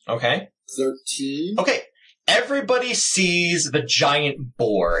 Okay. 13. Okay. Everybody sees the giant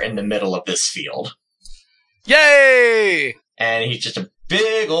boar in the middle of this field. Yay! And he's just a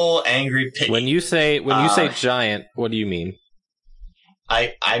big old angry pig. When you say giant, what do you mean?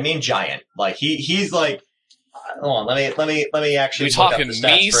 I mean giant. Like he's like, hold on, let me actually. We look talking up the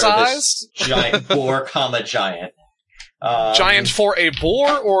stats me for size? this giant boar, giant. Giant for a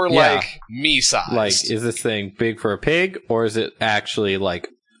boar or Yeah. like me size? Like, is this thing big for a pig, or is it actually like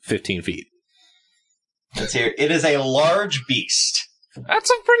 15 feet? Let's hear. It is a large beast. That's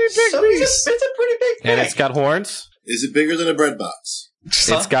a pretty big beast. It's a pretty big thing. And it's got horns? Is it bigger than a bread box?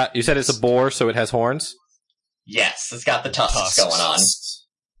 It's got, you said it's a boar, so it has horns? Yes, it's got the tusks going on. Is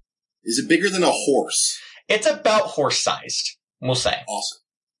it bigger than a horse? It's about horse-sized, we'll say. Awesome.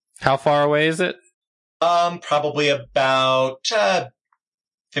 How far away is it? Probably about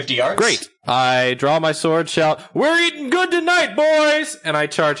 50 yards. Great. I draw my sword, shout, "We're eating good tonight, boys!" And I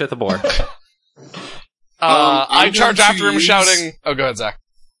charge at the boar. I charge going after to him use- shouting... Oh, go ahead, Zach.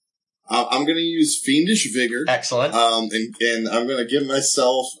 I'm going to use Fiendish Vigor. Excellent. And I'm going to give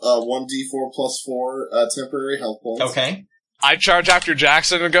myself 1d4 plus 4 temporary health points. Okay. I charge after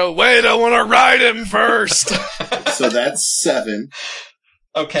Jackson and go, wait, I want to ride him first! So that's 7.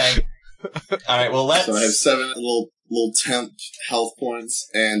 Okay. All right. Well, let's. So I have 7 little temp health points,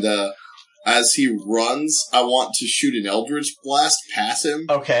 and as he runs, I want to shoot an Eldritch Blast past him.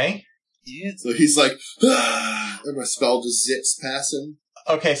 Okay. So he's like, ah, and my spell just zips past him.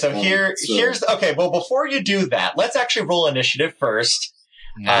 Okay. So here's. Okay. Well, before you do that, let's actually roll initiative first.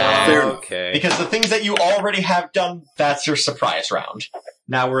 Fair enough. Okay. Because the things that you already have done, that's your surprise round.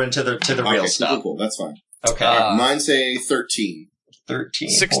 Now we're into the real stuff. Cool. That's fine. Okay. Mine's a 13. 13.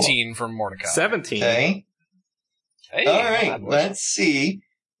 16 from Mordecai. 17. Okay. Hey, All right. Let's see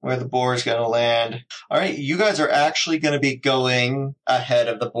where the boar is going to land. All right, you guys are actually going to be going ahead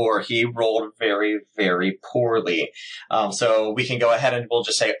of the boar. He rolled very, very poorly. So we can go ahead and we'll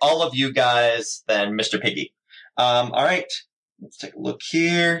just say all of you guys, then Mr. Piggy. All right, let's take a look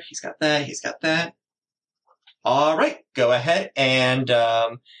here. He's got that. He's got that. All right, go ahead and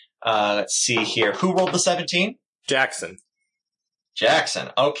let's see here. Who rolled the 17? Jackson.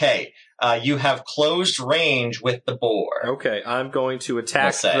 Okay. You have closed range with the boar. Okay, I'm going to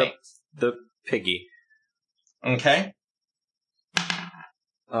attack the piggy. Okay.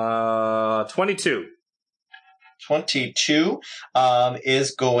 22. 22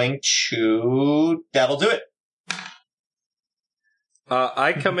 is going to... That'll do it.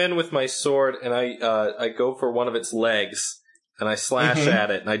 I come in with my sword, and I go for one of its legs, and I slash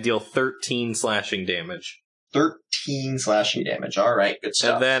at it, and I deal 13 slashing damage. 13 slashing damage. All right, good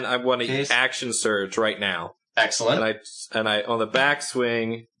stuff. And then I want to action surge right now. Excellent. And I on the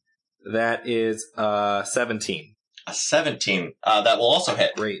backswing, that is 17. A 17. That will also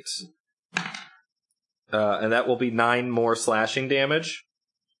hit. Great. And that will be 9 more slashing damage.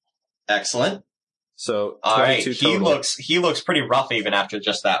 Excellent. So 22 all right. total. He looks pretty rough even after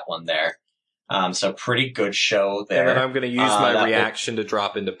just that one there. So pretty good show there. And then I'm going to use my reaction to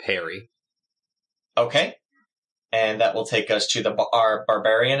drop into parry. Okay. And that will take us to our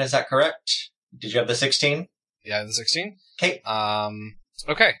barbarian, is that correct? Did you have the 16? Yeah, the 16. Okay.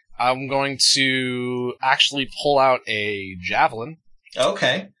 Okay. I'm going to actually pull out a javelin.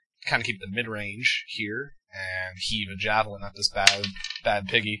 Okay. Kind of keep the mid-range here, and heave a javelin at this bad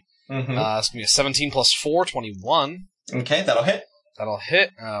piggy. Mm-hmm. It's going to be a 17 plus 4, 21. Okay, that'll hit. That'll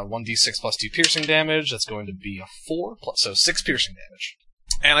hit. 1d6 plus 2 piercing damage. That's going to be a 4, so 6 piercing damage.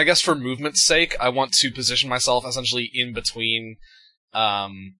 And I guess for movement's sake, I want to position myself essentially in between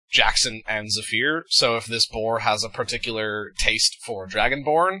Jackson and Zephyr. So if this boar has a particular taste for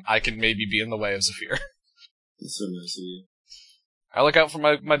Dragonborn, I can maybe be in the way of Zephyr. That's so nice of you. I look out for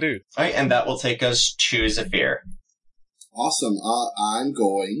my dude. All right, and that will take us to Zephyr. Awesome. I'm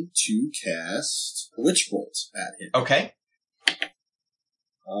going to cast Witch Bolt at him. Okay.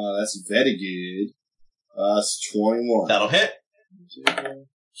 That's very good. That's 21. That'll hit.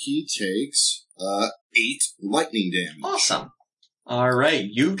 He takes 8 lightning damage. Awesome. All right,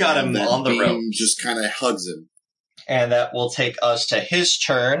 you got him on the rope. Just kind of hugs him. And that will take us to his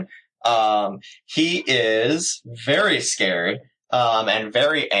turn. He is very scared and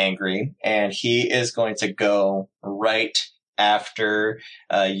very angry, and he is going to go right after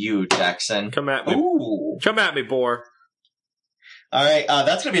you, Jackson. Come at me. Ooh. Come at me, boar. All right,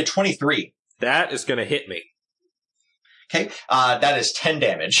 that's going to be a 23. That is going to hit me. Okay, that is 10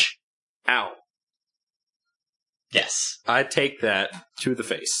 damage. Ow. Yes. I take that to the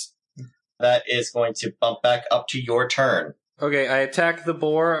face. That is going to bump back up to your turn. Okay, I attack the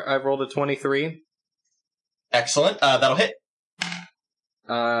boar. I rolled a 23. Excellent. That'll hit.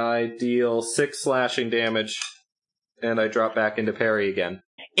 I deal 6 slashing damage, and I drop back into parry again.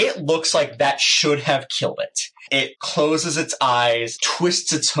 It looks like that should have killed it. It closes its eyes,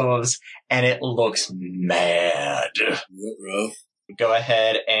 twists its hooves, and it looks mad. Rough. Go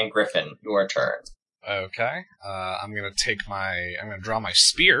ahead and Griffin, your turn. Okay. I'm going to draw my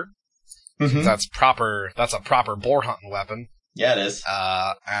spear. Mm-hmm. That's a proper boar hunting weapon. Yeah, it is.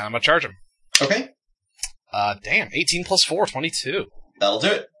 And I'm going to charge him. Okay. Damn, 18 plus 4, 22. That'll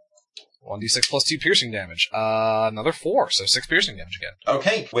do it. 1d6 plus 2 piercing damage. Another 4, so 6 piercing damage again.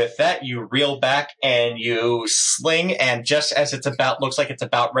 Okay, with that, you reel back and you sling, and just as looks like it's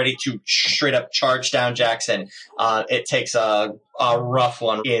about ready to straight up charge down Jackson, it takes a rough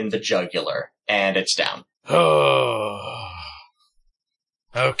one in the jugular, and it's down. Oh.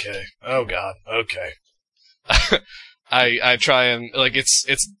 Okay. Oh god. Okay. I try and,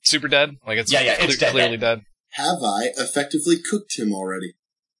 it's super dead? It's it's clearly dead. Have I effectively cooked him already?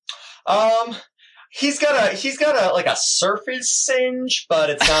 He's got a surface singe, but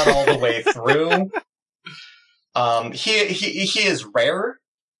it's not all the way through. He is rare,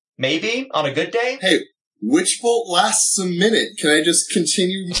 maybe, on a good day. Hey, Witch Bolt lasts a minute. Can I just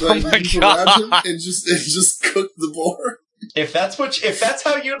continue around him and just cook the boar? If that's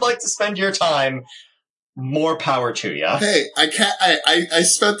how you'd like to spend your time, more power to you. Hey, I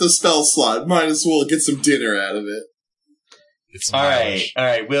spent the spell slot. Might as well get some dinner out of it. All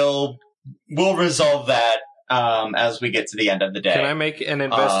right. We'll resolve that as we get to the end of the day. Can I make an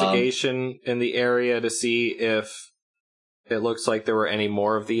investigation in the area to see if it looks like there were any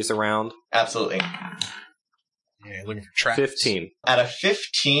more of these around? Absolutely. Yeah, looking for traps. 15. At a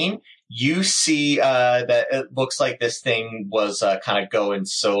 15, you see that it looks like this thing was kind of going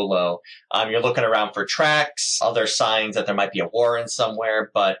solo. You're looking around for tracks, other signs that there might be a warren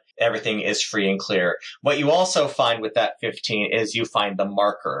somewhere, but everything is free and clear. What you also find with that 15 is you find the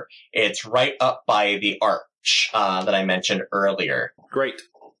marker. It's right up by the arch that I mentioned earlier. Great.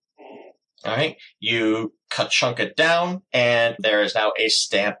 All right. You chunk it down, and there is now a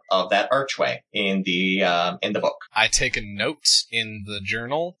stamp of that archway in the book. I take a note in the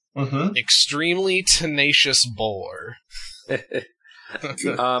journal. Mm-hmm. Extremely tenacious boar.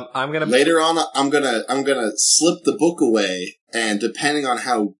 I'm gonna Later on, I'm gonna slip the book away, and depending on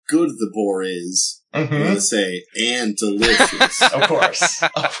how good the boar is, I'm gonna say, and delicious. Of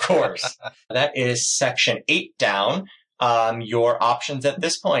course. That is section 8 down. Your options at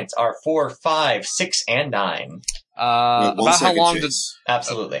this point are 4, 5, 6, and 9. About how long did...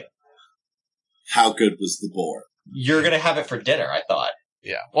 Absolutely. How good was the boar? You're gonna have it for dinner, I thought.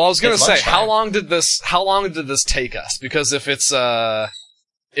 Yeah. Well, I was gonna say, lunchtime. how long did this take us? Because if it's at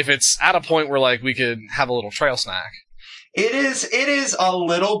a point where, like, we could have a little trail snack. It is a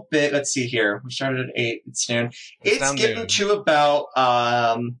little bit, let's see here. We started at 8, it's noon. It's getting noon. to about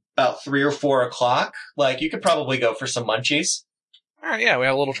 3 or 4 o'clock. Like, you could probably go for some munchies. Alright, yeah, we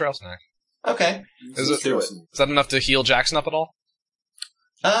have a little trail snack. Okay. Is that enough to heal Jackson up at all?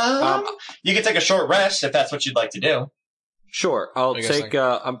 You can take a short rest if that's what you'd like to do. Sure, I'll I guess take.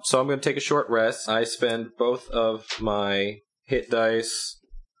 I'm going to take a short rest. I spend both of my hit dice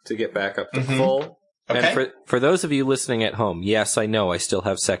to get back up to full. Okay. And for those of you listening at home, yes, I know I still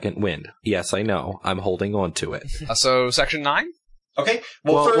have second wind. Yes, I know. I'm holding on to it. So, section 9? Okay.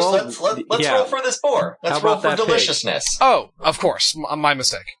 Well, first, let's roll for this boar. Let's roll for deliciousness. Oh, of course. My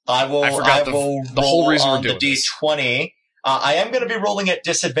mistake. I forgot the will whole reason we're on doing the this. D20. I am going to be rolling at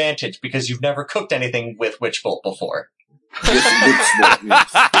disadvantage because you've never cooked anything with witch bolt before.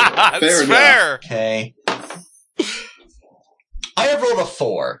 That's fair. Okay. I have rolled a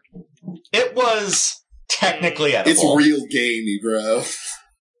 4. It was technically edible. It's real gamey, bro.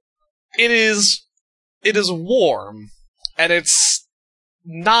 It is warm, and it's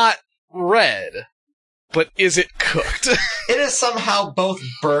not red, but is it cooked? It is somehow both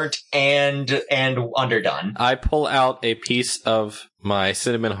burnt and underdone. I pull out a piece of my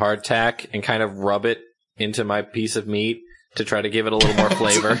cinnamon hardtack and kind of rub it into my piece of meat to try to give it a little more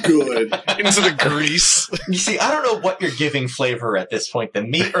flavor. Good. Into the grease. You see, I don't know what you're giving flavor at this point, the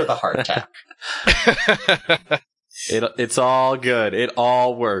meat or the hardtack. It's all good. It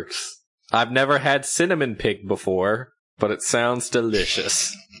all works. I've never had cinnamon pig before, but it sounds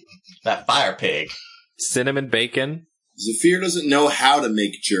delicious. That fire pig. Cinnamon bacon. Zafir doesn't know how to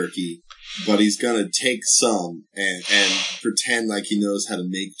make jerky, but he's gonna take some and pretend like he knows how to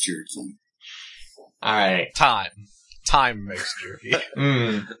make jerky. Alright. Time makes jerky.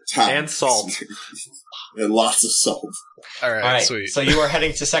 And salt. And lots of salt. Alright, sweet. So you are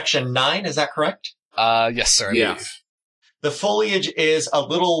heading to section 9, is that correct? Yes, sir. I Yeah. believe. The foliage is a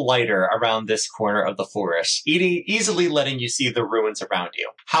little lighter around this corner of the forest, easily letting you see the ruins around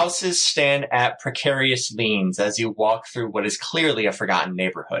you. Houses stand at precarious leans as you walk through what is clearly a forgotten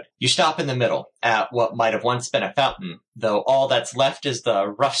neighborhood. You stop in the middle at what might have once been a fountain, though all that's left is the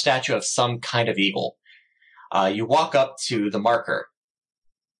rough statue of some kind of eagle. You walk up to the marker.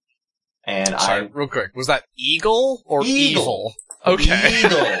 And Sorry, real quick. Was that eagle or Eagle. evil? Okay.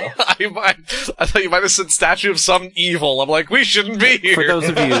 Eagle. I thought you might have said statue of some evil. I'm like, we shouldn't be here. For those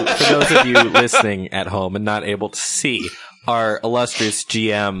of you listening at home and not able to see, our illustrious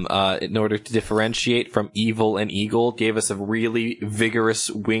GM, in order to differentiate from evil and eagle, gave us a really vigorous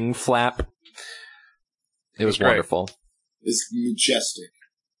wing flap. It was Great. wonderful. It's majestic.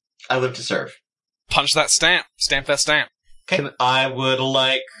 I live to serve. Punch that stamp. Stamp that stamp. Okay. I would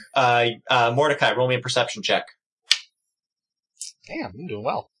like Mordecai, roll me a perception check. Damn, I'm doing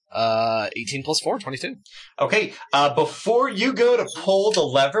well. 18 plus 4, 22. Okay, before you go to pull the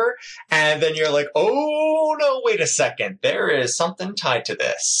lever, and then you're like, oh, no, wait a second. There is something tied to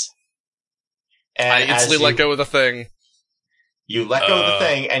this. And I instantly as let go of the thing. You let go of the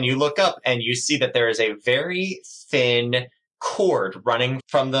thing, and you look up, and you see that there is a very thin cord running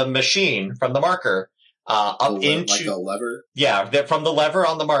from the machine, from the marker, up into... Like a lever? Yeah, from the lever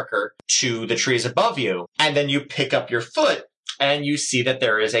on the marker to the trees above you. And then you pick up your foot, and you see that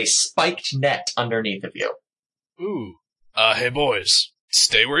there is a spiked net underneath of you. Ooh. Hey boys.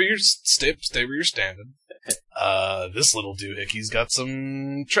 Stay where you're standing. This little doohicky's got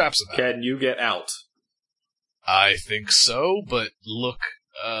some traps about. Can you get out? I think so, but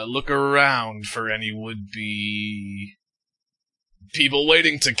look around for any would-be people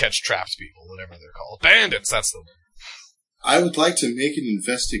waiting to catch trapped people, whatever they're called. Bandits, that's the one. I would like to make an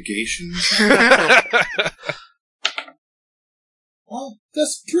investigation. Oh,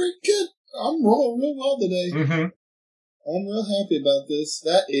 that's pretty good. I'm rolling real well today. Mm-hmm. I'm real happy about this.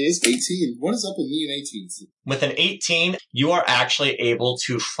 That is 18. What is up with me and 18? With an 18, you are actually able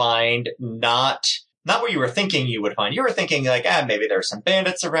to find not what you were thinking you would find. You were thinking like, maybe there's some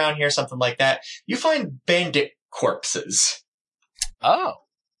bandits around here, something like that. You find bandit corpses. Oh.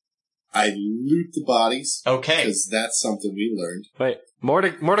 I loot the bodies. Okay. Because that's something we learned. Wait,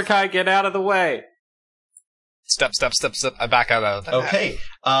 Mordecai, get out of the way! Step. I back out of that. Okay.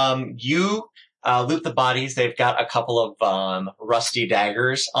 You loot the bodies. They've got a couple of rusty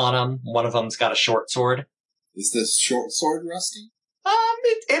daggers on them. One of them's got a short sword. Is this short sword rusty?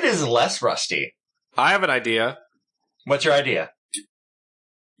 It is less rusty. I have an idea. What's your idea?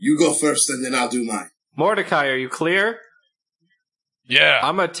 You go first, and then I'll do mine. Mordecai, are you clear? Yeah.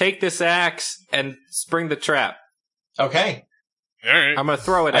 I'm gonna take this axe and spring the trap. Okay. All right. I'm gonna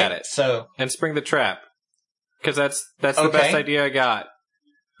throw it at it So, and spring the trap. Because that's the Okay. best idea I got.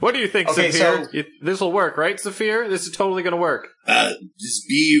 What do you think, Okay, Zafir? so- This will work, right, Zafir? This is totally gonna work. Just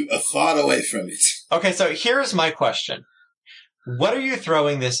be far away from it. okay, so here's my question. What are you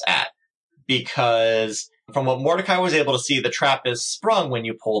throwing this at? Because from what Mordecai was able to see, the trap is sprung when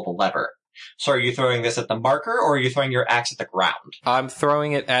you pull the lever. So are you throwing this at the marker, or are you throwing your axe at the ground? I'm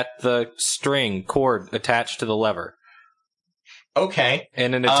throwing it at the cord attached to the lever. Okay.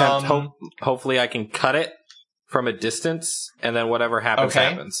 In an attempt, hopefully I can cut it from a distance, and then whatever happens, Okay.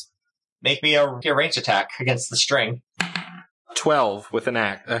 happens. Make me a ranged attack against the string. 12 with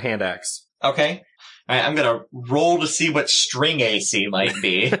a hand axe. Okay. All right, I'm going to roll to see what string AC might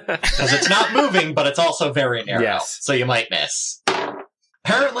be. Because it's not moving, but it's also very narrow. Yes. So you might miss.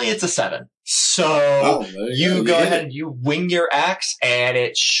 Apparently it's a 7. So you go ahead and you wing your axe, and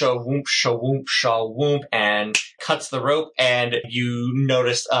it shawoomp, shawoomp, shawoomp, and cuts the rope, and you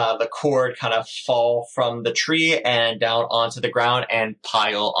notice the cord kind of fall from the tree and down onto the ground and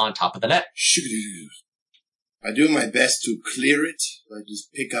pile on top of the net. I do my best to clear it. I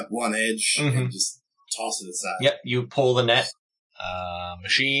just pick up one edge Mhm. and just toss it aside. Yep, you pull the net.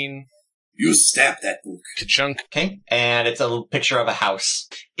 Machine. You stamp that book. Ka-chunk. Okay, and it's a picture of a house.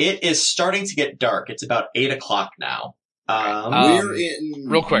 It is starting to get dark. It's about 8 o'clock now. We're in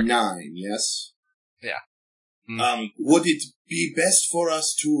real quick. 9, yes? Yeah. Would it be best for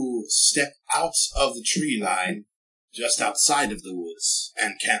us to step out of the tree line, just outside of the woods,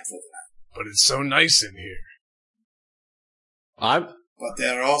 and camp for the night? But it's so nice in here. But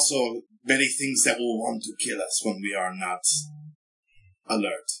there are also many things that will want to kill us when we are not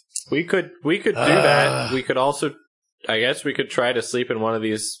alert. We could do that. We could also, I guess we could try to sleep in one of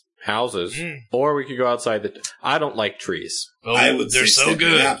these houses, or we could go outside I don't like trees. Oh, I would they're say so stepping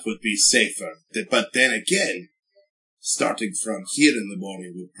good. out would be safer. But then again, starting from here in the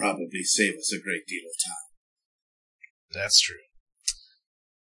morning would probably save us a great deal of time. That's true.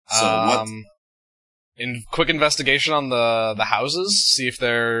 So what? In quick investigation on the houses, see if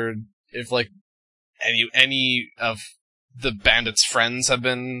any of the bandits' friends have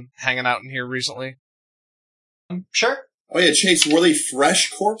been hanging out in here recently. Sure. Oh yeah, Chase, were they fresh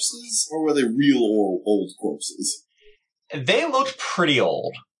corpses, or were they real old corpses? They looked pretty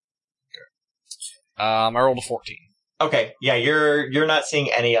old. I rolled a 14. Okay, yeah, you're not seeing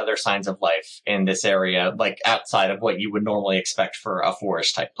any other signs of life in this area, like outside of what you would normally expect for a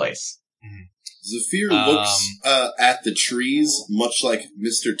forest-type place. Zafir looks at the trees, much like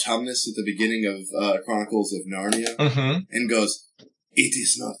Mr. Tumnus at the beginning of Chronicles of Narnia, Mm-hmm. and goes, "It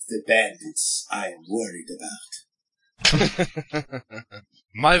is not the bandits I am worried about."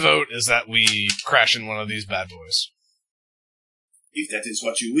 My vote is that we crash in one of these bad boys. If that is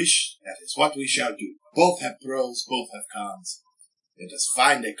what you wish, that is what we shall do. Both have pros, both have cons. Let us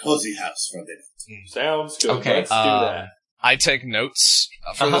find a cozy house for them. Sounds good. Okay. Let's do that. I take notes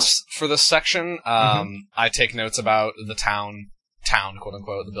for this section. I take notes about the town, quote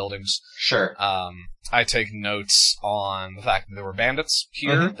unquote, the buildings. Sure. I take notes on the fact that there were bandits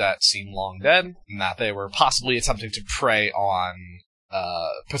here that seem long dead, and that they were possibly attempting to prey on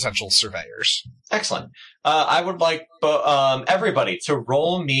potential surveyors. Excellent. I would like everybody to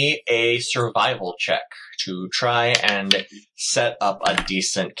roll me a survival check to try and set up a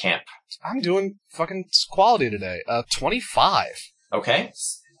decent camp. I'm doing fucking quality today. 25. Okay?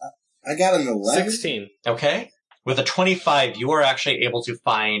 I got an 11. 16. Okay? With a 25, you are actually able to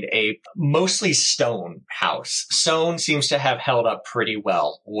find a mostly stone house. Stone seems to have held up pretty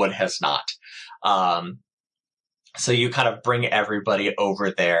well. Wood has not. So you kind of bring everybody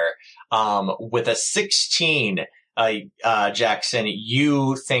over there. With a 16, Jackson,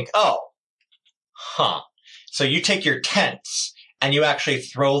 you think, So you take your tents and you actually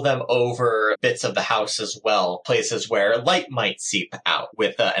throw them over bits of the house as well, places where light might seep out.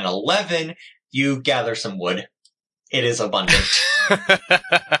 With an 11, you gather some wood. It is abundant.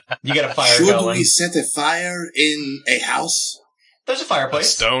 You get a fire Should going. we set a fire in a house? There's a A fireplace.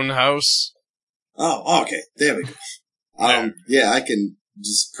 stone house. Oh, okay. There we go. Yeah, I can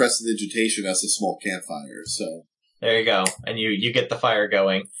just prestidigitation as a small campfire, so. There you go. And you get the fire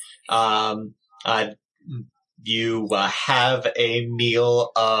going. You have a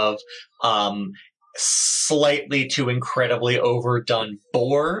meal of slightly to incredibly overdone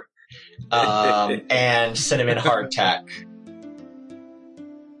boar and cinnamon hardtack.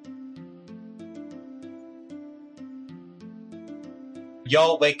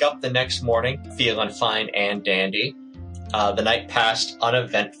 Y'all wake up the next morning feeling fine and dandy. The night passed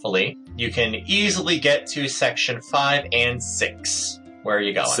uneventfully. You can easily get to section 5 and 6. Where are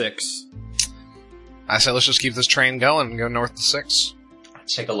you going? 6. I say let's just keep this train going and go north to 6.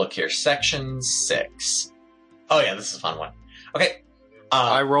 Let's take a look here. Section 6. Oh yeah, this is a fun one. Okay.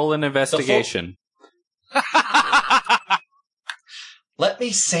 I roll an investigation. Let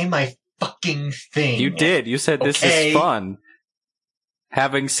me say my fucking thing. You did. You said this Okay. is fun.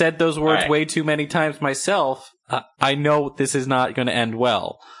 Having said those words All right. way too many times myself, I know this is not going to end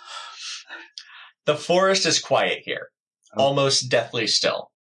well. The forest is quiet here. Almost deathly still.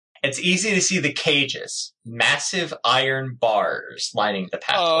 It's easy to see the cages. Massive iron bars lining the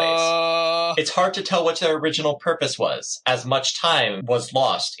pathways. It's hard to tell what their original purpose was, as much time was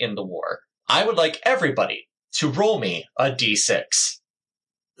lost in the war. I would like everybody to roll me a d6.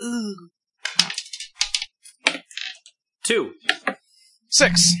 2.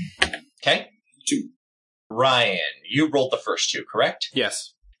 6. Okay? 2. Ryan, you rolled the first 2, correct?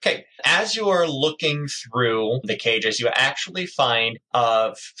 Yes. Okay, as you are looking through the cages, you actually find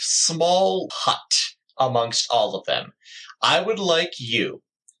a small hut amongst all of them. I would like you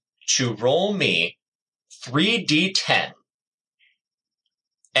to roll me 3d10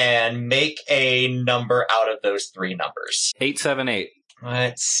 and make a number out of those 3 numbers. 8, 7, 8.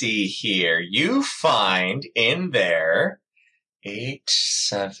 Let's see here. You find in there 8,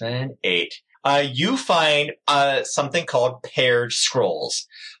 7, 8. You find something called paired scrolls.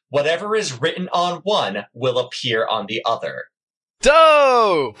 Whatever is written on one will appear on the other.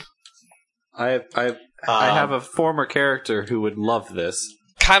 Dope! I have a former character who would love this.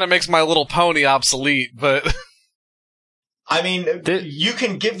 Kind of makes my little pony obsolete, but... I mean, you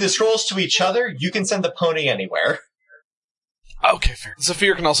can give the scrolls to each other. You can send the pony anywhere. Okay, fair.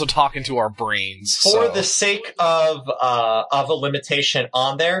 Zephyr can also talk into our brains. For so. the sake of a limitation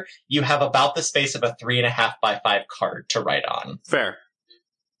on there, you have about the space of a 3.5 by 5 card to write on. Fair.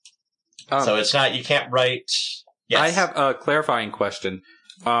 So it's not, you can't write. Yes. I have a clarifying question.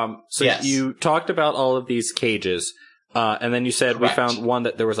 So Yes. you talked about all of these cages, and then you said Correct. we found one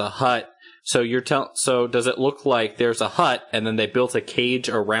that there was a hut. So so does it look like there's a hut and then they built a cage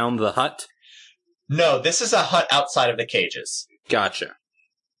around the hut? No, this is a hut outside of the cages. Gotcha.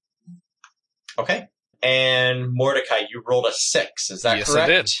 Okay. And Mordecai, you rolled a 6. Is that Yes, correct?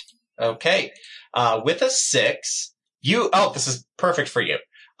 I did. Okay. With a 6, this is perfect for you.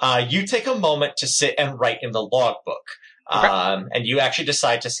 You take a moment to sit and write in the logbook. Okay. And you actually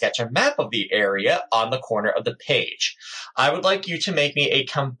decide to sketch a map of the area on the corner of the page. I would like you to make me a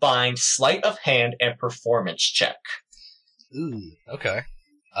combined sleight of hand and performance check. Ooh, okay.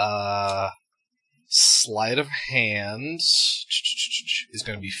 Sleight of hand is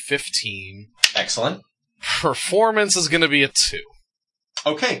going to be 15. Excellent. Performance is going to be a 2.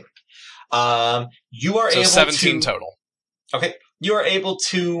 Okay. You are So able 17 to... total. Okay. You are able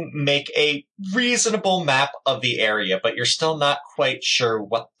to make a reasonable map of the area, but you're still not quite sure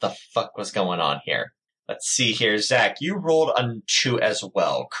what the fuck was going on here. Let's see here. Zach, you rolled a 2 as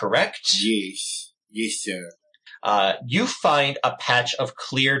well, correct? Yes. Yes, sir. You find a patch of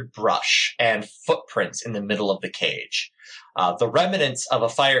cleared brush and footprints in the middle of the cage. The remnants of a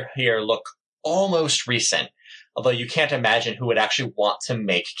fire here look almost recent, although you can't imagine who would actually want to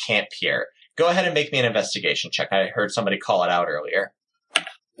make camp here. Go ahead and make me an investigation check. I heard somebody call it out earlier.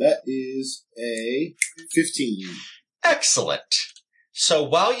 That is a 15. Excellent. So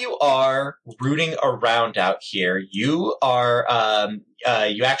while you are rooting around out here, you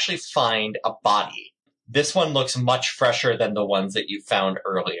actually find a body. This one looks much fresher than the ones that you found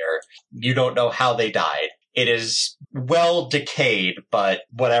earlier. You don't know how they died. It is well decayed, but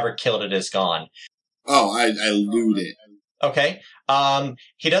whatever killed it is gone. Oh, I loot it. Okay.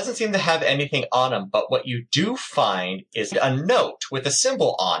 He doesn't seem to have anything on him, but what you do find is a note with a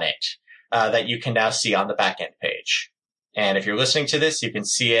symbol on it that you can now see on the back end page. And if you're listening to this, you can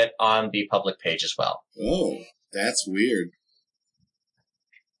see it on the public page as well. Oh, that's weird.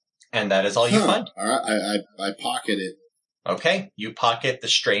 And that is all you find. All right, I pocket it. Okay, you pocket the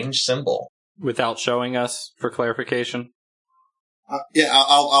strange symbol. Without showing us for clarification.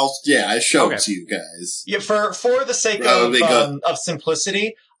 I show Okay. it to you guys. Yeah, for the sake of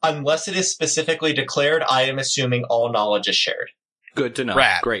simplicity, unless it is specifically declared, I am assuming all knowledge is shared. Good to know.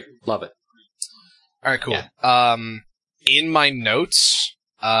 Rad. Great. Love it. All right, cool. Yeah. In my notes,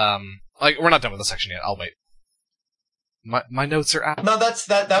 we're not done with the section yet. I'll wait. My notes are out. No,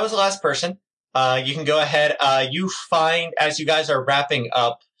 that was the last person. You can go ahead. You find, as you guys are wrapping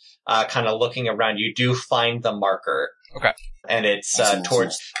up, kind of looking around, you do find the marker. Okay. And it's Awesome.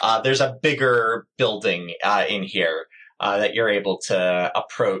 towards, there's a bigger building in here that you're able to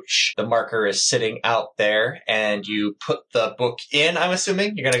approach. The marker is sitting out there, and you put the book in, I'm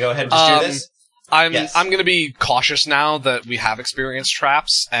assuming? You're going to go ahead and just do this? Yes. I'm gonna be cautious now that we have experienced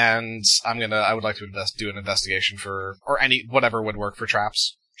traps, and I would like to do an investigation or whatever would work for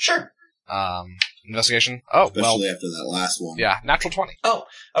traps. Sure. Investigation. Oh, Especially after that last one. yeah, natural 20. Oh,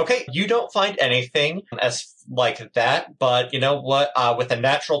 okay. You don't find anything as like that, but you know what? With a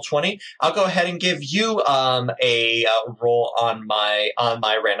natural 20, I'll go ahead and give you a roll on my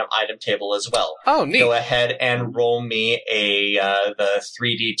random item table as well. Oh, neat. Go ahead and roll me the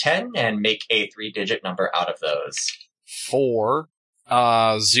 3d10 and make a 3-digit number out of those. 4,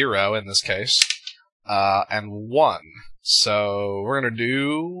 0 in this case, and 1. So we're gonna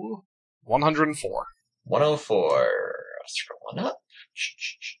do 104. 104. Let's scroll one up.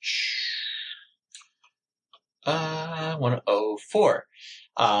 104.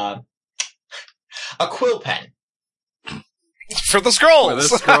 A quill pen. For the scrolls! For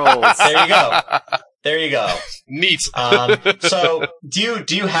the scrolls. There you go. There you go. Neat. So, do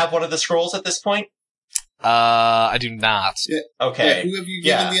you have one of the scrolls at this point? I do not. Okay. Yeah, who have you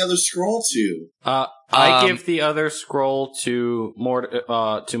given the other scroll to? I give the other scroll to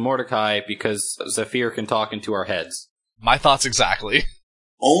Mordecai because Zephyr can talk into our heads. My thoughts exactly.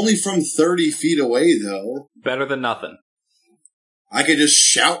 Only from 30 feet away, though. Better than nothing. I could just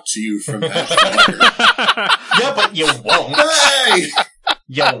shout to you from that far. Yeah, but you won't. Hey!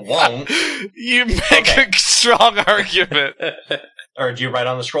 You won't. You make Okay. a strong argument. Or do you write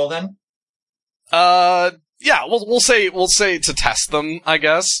on the scroll then? Yeah, we'll say to test them, I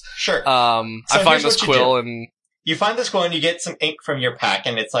guess. Sure. I So find here's this what you quill do. and You find this quill and you get some ink from your pack,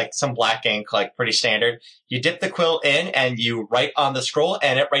 and it's like some black ink, like pretty standard. You dip the quill in and you write on the scroll,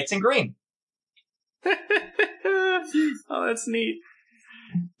 and it writes in green. Oh, that's neat.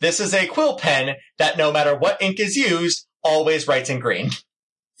 This is a quill pen that no matter what ink is used, always writes in green.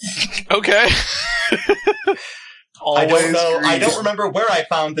 okay. I don't Always know. I green. don't remember where I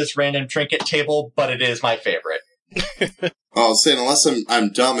found this random trinket table, but it is my favorite. I was saying, unless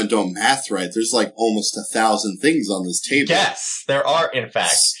I'm dumb and don't math right, there's like almost 1,000 things on this table. Yes, there are, in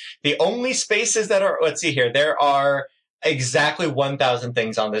fact. The only spaces that are, let's see here, there are exactly 1,000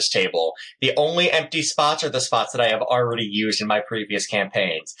 things on this table. The only empty spots are the spots that I have already used in my previous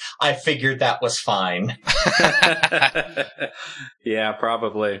campaigns. I figured that was fine. Yeah,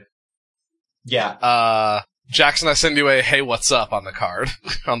 probably. Yeah. Jackson, I send you a "Hey, what's up" on the card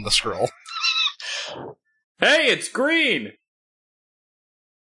on the scroll. Hey, it's green!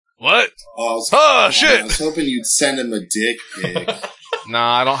 What? Oh, shit! I was hoping you'd send him a dick pic.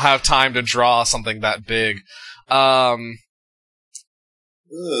 Nah, I don't have time to draw something that big.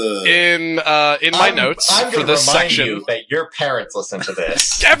 In my notes I'm for gonna this remind section. you that your parents listen to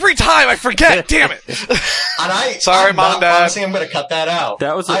this. Every time I forget, damn it. And Sorry, I'm Mom not and Dad. promising I'm going to cut that out.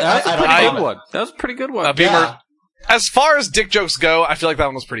 That was a I pretty don't good know. one. That was a pretty good one. Beamer, Yeah. as far as dick jokes go, I feel like that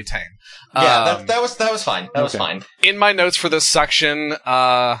one was pretty tame. Yeah, that was fine. That was Okay. fine. In my notes for this section,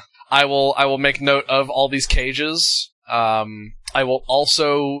 I will make note of all these cages. I will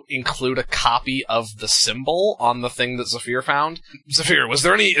also include a copy of the symbol on the thing that Zephyr found. Zephyr, is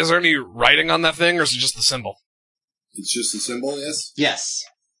there any writing on that thing, or is it just the symbol? It's just a symbol, yes? Yes.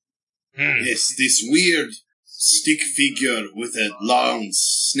 Yes, this weird stick figure with a long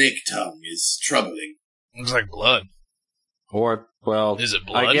snake tongue is troubling. Looks like blood. Or, well, Is it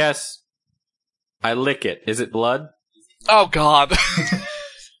blood? I guess I lick it. Is it blood? Oh God.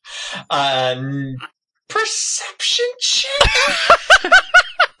 Perception check?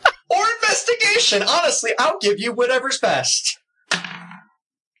 Or investigation. Honestly, I'll give you whatever's best.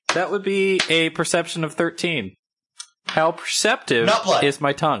 That would be a perception of 13. How perceptive Not blood. is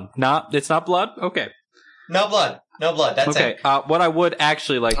my tongue? It's not blood? Okay. No blood. No blood. That's Okay. it. What I would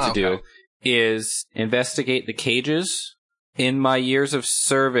actually like to Okay. do is investigate the cages In my years of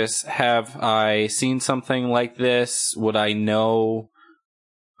service, have I seen something like this? Would I know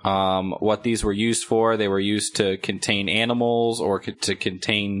what these were used for? They were used to contain animals or to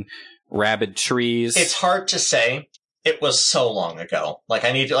contain rabid trees? It's hard to say. It was so long ago.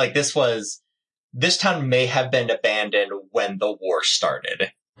 This town may have been abandoned when the war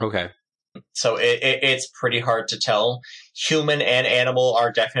started. Okay. So it's pretty hard to tell. Human and animal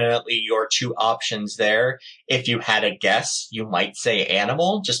are definitely your two options there. If you had a guess, you might say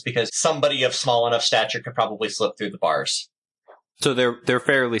animal, just because somebody of small enough stature could probably slip through the bars. So they're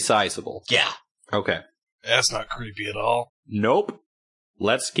fairly sizable. Yeah. Okay. That's not creepy at all. Nope.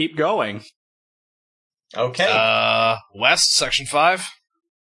 Let's keep going. Okay. West, section 5.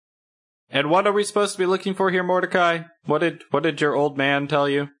 And what are we supposed to be looking for here, Mordecai? What did your old man tell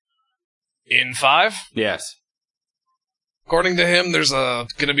you? In 5? Yes. According to him, there's going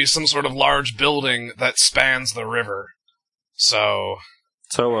to be some sort of large building that spans the river. So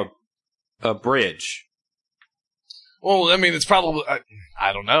a bridge. Well, I mean, it's probably...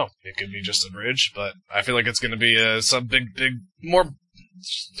 I don't know. It could be just a bridge, but I feel like it's going to be some big, more...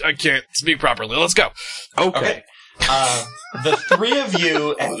 I can't speak properly. Let's go. Okay. The three of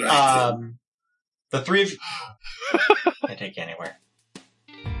you... I take you anywhere.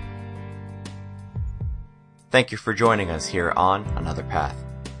 Thank you for joining us here on Another Path.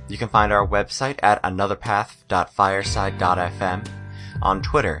 You can find our website at anotherpath.fireside.fm, on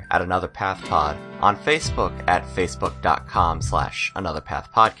Twitter at AnotherPathPod, on Facebook at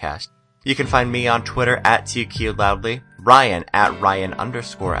facebook.com/AnotherPathPodcast. You can find me on Twitter at TQLoudly, Ryan at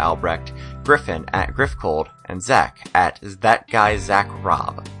Ryan_Albrecht, Griffin at Griffcold, and Zach at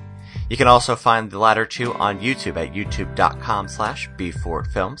ThatGuyZachRob. You can also find the latter two on YouTube at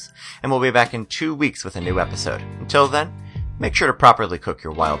youtube.com/BForwardFilms, and we'll be back in 2 weeks with a new episode. Until then, make sure to properly cook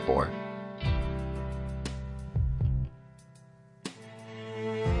your wild boar.